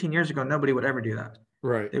 18 years ago, nobody would ever do that.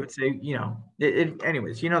 Right. They would say,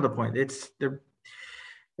 anyways, the point. It's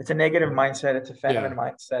a negative mindset. It's a famine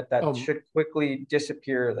mindset that should quickly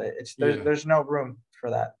disappear. There's no room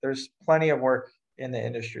for that. There's plenty of work in the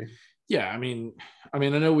industry. Yeah. I mean, I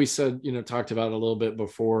know we said, talked about it a little bit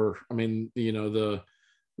before. I mean, the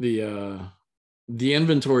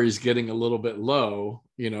inventory is getting a little bit low,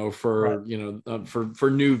 for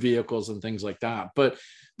new vehicles and things like that. But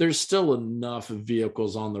there's still enough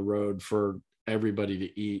vehicles on the road for everybody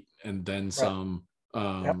to eat and then some,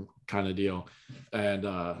 kind of deal. And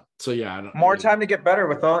more time to get better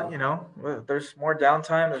with all, there's more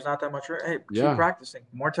downtime. There's not that much. Hey, keep practicing.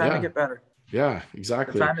 More time to get better. Yeah,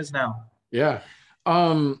 exactly. The time is now. Yeah.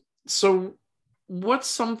 So what's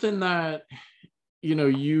something that,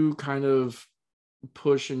 you kind of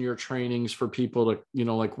push in your trainings for people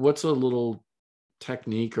to, like, what's a little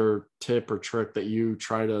technique or tip or trick that you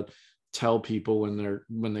try to tell people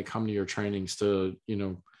when they come to your trainings to,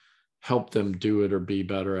 help them do it or be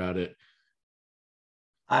better at it?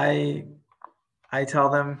 I tell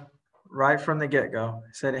them right from the get-go, I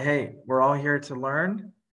said, hey, we're all here to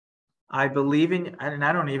learn. I believe in, and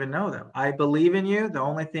I don't even know them. I believe in you. The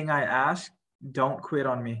only thing I ask, don't quit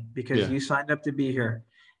on me, because you signed up to be here.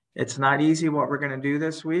 It's not easy what we're going to do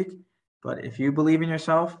this week, but if you believe in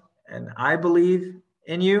yourself and I believe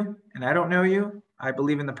in you and I don't know you, I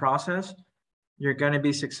believe in the process, you're going to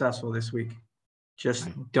be successful this week. Just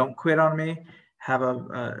don't quit on me. Have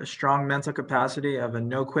a strong mental capacity of a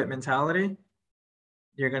no quit mentality.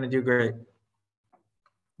 You're going to do great.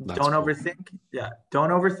 Don't overthink. Yeah. Don't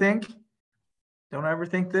overthink. Don't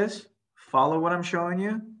overthink this. Follow what I'm showing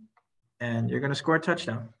you and you're going to score a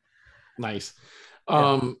touchdown. Nice.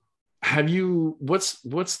 Have you, what's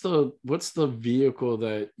the vehicle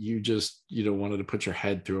that you just, wanted to put your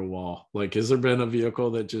head through a wall? Like, has there been a vehicle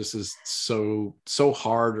that just is so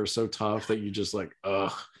hard or so tough that you just like,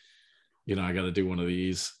 ugh, I got to do one of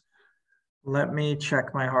these? Let me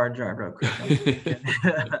check my hard drive real quick.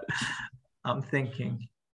 I'm thinking.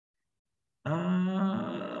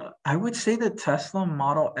 I would say the Tesla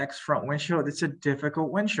Model X front windshield. It's a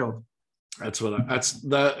difficult windshield. I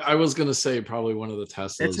was going to say probably one of the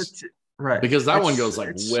Teslas. Right. Because that one goes like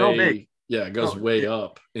way, so big. Yeah, it goes way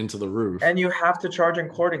up into the roof. And you have to charge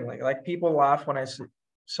accordingly. Like, people laugh when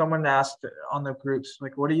someone asked on the groups,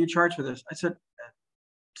 like, what do you charge for this? I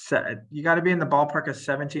said, you got to be in the ballpark of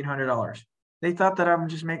 $1,700. They thought that I'm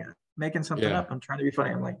just making something up. I'm trying to be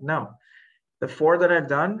funny. I'm like, no. The 4 that I've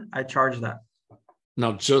done, I charge that.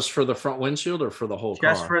 Now, just for the front windshield or for the whole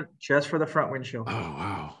car? Just for the front windshield. Oh,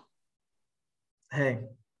 wow. Hey,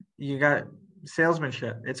 you got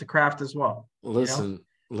salesmanship. It's a craft as well. Listen.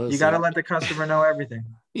 You got to let the customer know everything.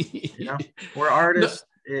 We're artists.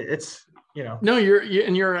 No,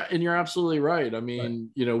 you're absolutely right. I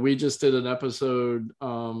mean, we just did an episode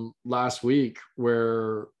last week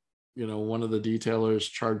where, one of the detailers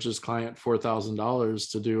charged his client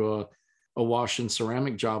 $4,000 to do a wash and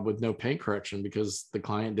ceramic job with no paint correction because the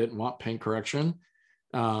client didn't want paint correction.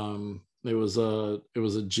 It was a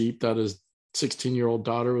Jeep that his 16-year-old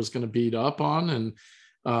daughter was going to beat up on, and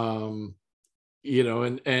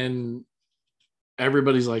and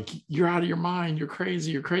everybody's like, you're out of your mind, you're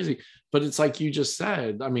crazy. But it's like you just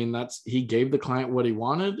said, I mean, he gave the client what he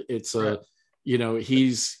wanted. It's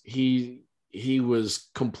he was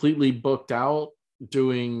completely booked out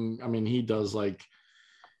doing, I mean,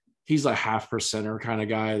 he's a half percenter kind of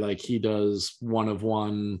guy. Like, he does one of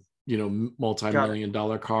one,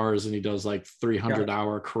 multi-million-dollar cars, and he does like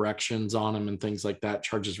 300-hour corrections on them and things like that,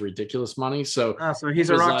 charges ridiculous money. So he's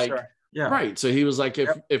a rock star. Yeah. Right. So he was like,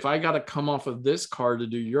 Yep. if I got to come off of this car to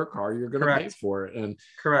do your car, you're going to pay Correct. for it. And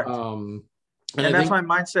Correct. and I that's think,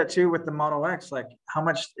 my mindset too with the Model X. Like how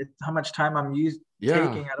much time I'm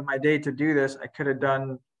taking out of my day to do this. I could have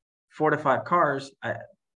done 4 to 5 cars.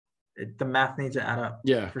 The math needs to add up.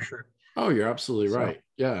 Yeah, for sure. Oh, you're absolutely So- right.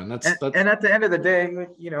 Yeah, and that's And at the end of the day,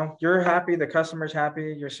 you're happy, the customer's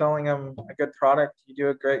happy, you're selling them a good product, you do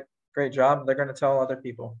a great job, they're going to tell other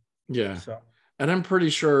people. yeah. So And I'm pretty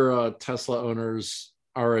sure Tesla owners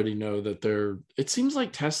already know that it seems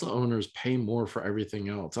like Tesla owners pay more for everything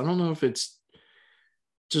else. I don't know if it's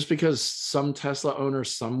just because some Tesla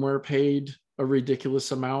owners somewhere paid a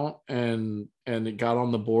ridiculous amount and it got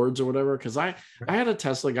on the boards or whatever. Cause I had a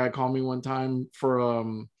Tesla guy call me one time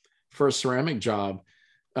for a ceramic job.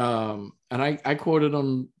 And I quoted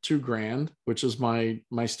him $2,000, which is my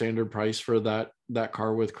standard price for that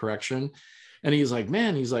car with correction. And he's like,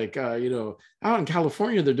 man, out in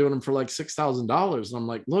California, they're doing them for like $6,000. And I'm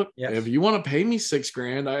like, look, Yes. if you want to pay me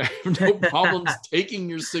 $6,000, I have no problems taking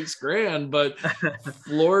your $6,000, but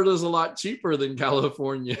Florida's a lot cheaper than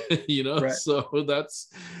California, Right. So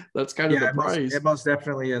that's kind of the price. It most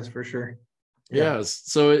definitely is, for sure. Yeah. Yes.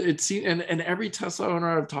 So it's and every Tesla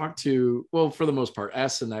owner I've talked to, well, for the most part,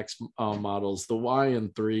 S and X models, the Y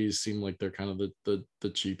and 3s seem like they're kind of the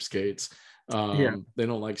cheapskates. They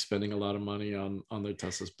don't like spending a lot of money on their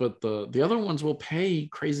Teslas, but the other ones will pay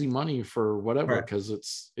crazy money for whatever, because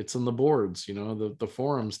it's in the boards, the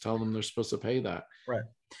forums tell them they're supposed to pay that. Right.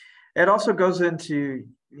 It also goes into,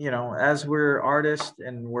 as we're artists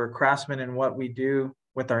and we're craftsmen in what we do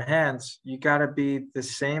with our hands, you got to be the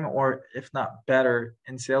same, or if not better,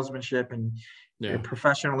 in salesmanship and your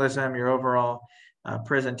professionalism, your overall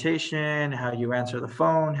presentation, how you answer the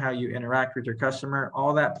phone, how you interact with your customer.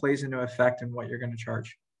 All that plays into effect in what you're going to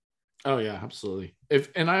charge. Oh yeah, absolutely.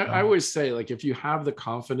 I always say, like, if you have the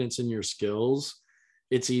confidence in your skills,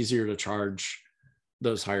 it's easier to charge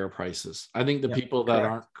those higher prices. I think the people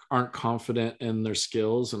that aren't confident in their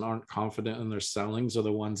skills and aren't confident in their sellings are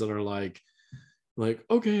the ones that are like,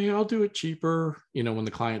 okay, I'll do it cheaper. When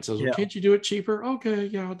the client says, well, can't you do it cheaper? Okay,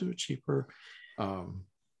 yeah, I'll do it cheaper.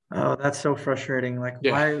 Oh, that's so frustrating.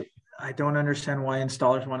 Why? I don't understand why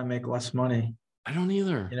installers want to make less money. I don't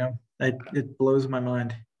either. It blows my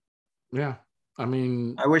mind. Yeah. I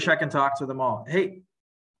mean, I wish I can talk to them all. Hey,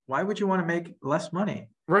 why would you want to make less money?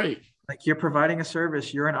 Right. Like, you're providing a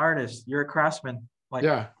service. You're an artist. You're a craftsman.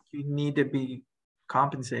 You need to be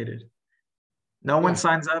compensated. No one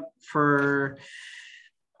signs up to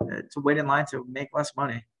wait in line to make less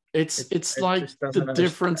money. It's like the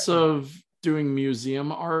difference of doing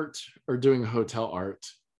museum art or doing hotel art.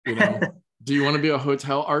 Do you want to be a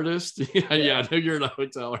hotel artist? Yeah, I know you're in a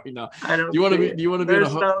hotel right now. I don't. Do you want to be in a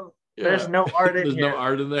hotel? There's no art in There's here. no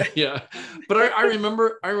art in there. Yeah. But I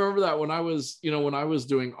remember that when I was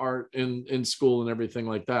doing art in school and everything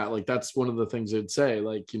like that, like that's one of the things they'd say,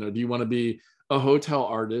 like, do you want to be a hotel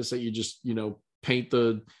artist that you just, paint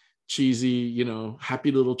the cheesy,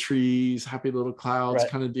 happy little trees, happy little clouds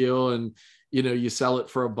kind of deal, and you sell it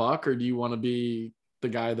for $1, or do you want to be the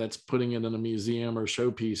guy that's putting it in a museum or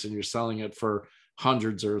showpiece and you're selling it for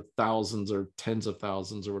hundreds or thousands or tens of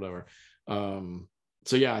thousands or whatever?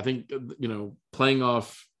 So yeah, I think playing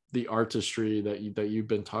off the artistry that you've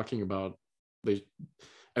been talking about,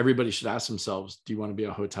 everybody should ask themselves, do you want to be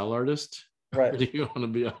a hotel artist? Right. Or do you want to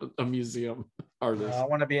be a museum artist? I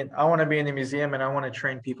want to be in the museum, and I want to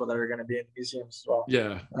train people that are going to be in the museums as well.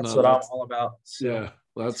 Yeah, that's what I'm all about. So. Yeah,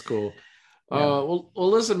 that's cool. Yeah. Well,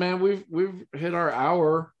 listen, man, we've hit our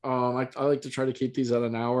hour. I like to try to keep these at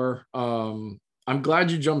an hour. I'm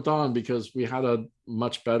glad you jumped on, because we had a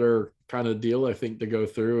much better kind of deal, I think, to go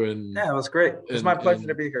through. And yeah, it was great. It's my pleasure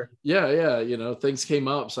to be here. Yeah. Things came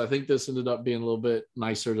up. So I think this ended up being a little bit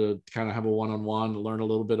nicer to kind of have a one-on-one, to learn a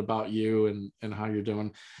little bit about you and how you're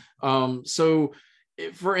doing. So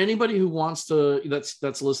for anybody who wants to,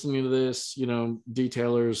 that's listening to this,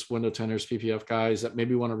 detailers, window tenders, PPF guys that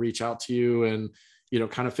maybe want to reach out to you and,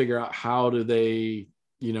 kind of figure out how do they,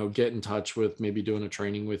 get in touch with maybe doing a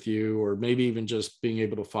training with you, or maybe even just being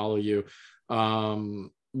able to follow you.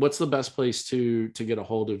 What's the best place to get a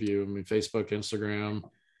hold of you? I mean, Facebook, Instagram.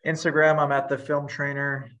 I'm at The Film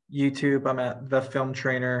Trainer. YouTube, I'm at The Film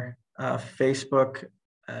Trainer. Facebook,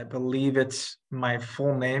 I believe it's my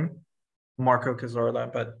full name, Marco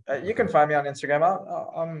Cazorla, but you can find me on Instagram.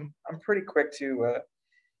 I'm pretty quick to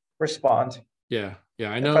respond. Yeah.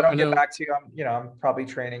 I know. If I don't get back to you, I'm probably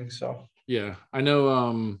training. So yeah, I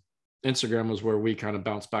know. Instagram was where we kind of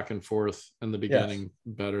bounced back and forth in the beginning,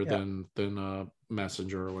 better than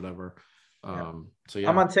Messenger or whatever. So yeah,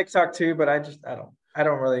 I'm on TikTok too, but I just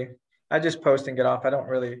post and get off. I don't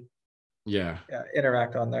really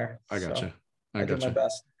interact on there. I gotcha. So I do my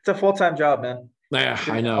best. It's a full-time job, man. Yeah,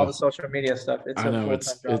 I know. All the social media stuff. It's a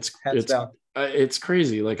full-time job. Hands down. It's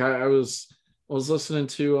crazy. Like I was listening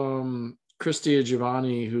to Christia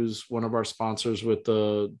Giovanni, who's one of our sponsors with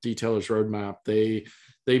the Detailers Roadmap.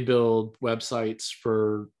 They build websites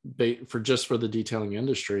for the detailing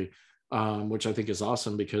industry, which I think is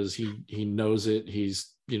awesome because he knows it.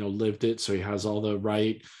 He's lived it, so he has all the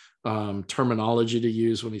right terminology to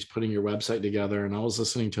use when he's putting your website together. And I was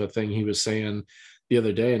listening to a thing he was saying the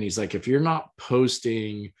other day, and he's like, if you're not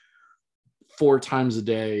posting 4 times a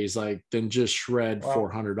day, he's like, then just shred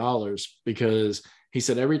 $400, because he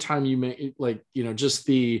said every time you make just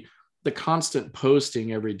the constant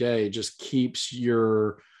posting every day just keeps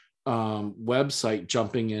your website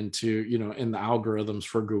jumping into in the algorithms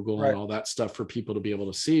for Google and all that stuff for people to be able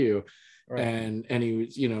to see you. And he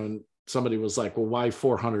was somebody was like, well, why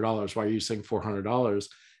 $400? Why are you saying $400?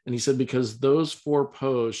 And he said, because those 4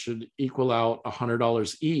 posts should equal out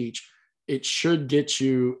 $100 each. It should get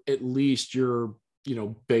you at least your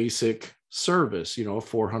basic service, a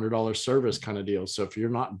 $400 service kind of deal. So if you're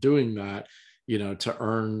not doing that,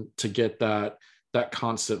 to get that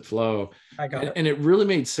constant flow, and it really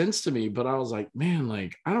made sense to me. But I was like, man,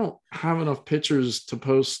 like I don't have enough pictures to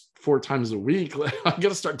post 4 times a week. Like, I got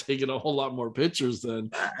to start taking a whole lot more pictures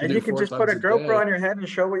then. And you can just put a GoPro on your head and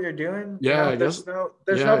show what you're doing. Yeah, there's no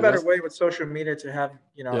better way with social media to have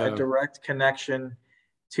a direct connection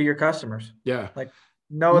to your customers. Yeah, like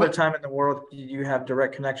no other time in the world you have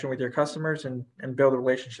direct connection with your customers and build a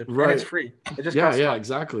relationship. Right, and it's free. It just costs money.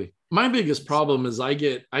 Exactly. My biggest problem is I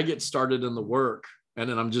get started in the work, and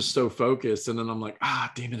then I'm just so focused, and then I'm like,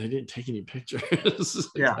 damn it, I didn't take any pictures.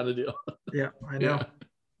 Kind of deal. Yeah, I know. Yeah.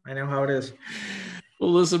 I know how it is.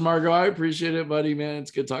 Well, listen, Marco, I appreciate it, buddy, man. It's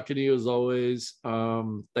good talking to you as always.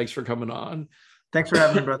 Thanks for coming on. Thanks for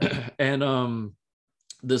having me, brother. And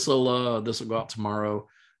this will go out tomorrow.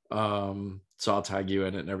 So I'll tag you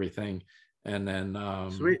in it and everything. And then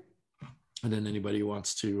sweet. And then anybody who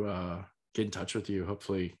wants to get in touch with you,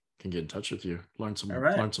 hopefully can get in touch with you. Learn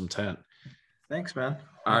some tent. Thanks, man.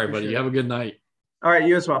 All right, buddy. You have a good night. All right,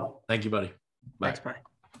 you as well. Thank you, buddy. Bye. Thanks, bye.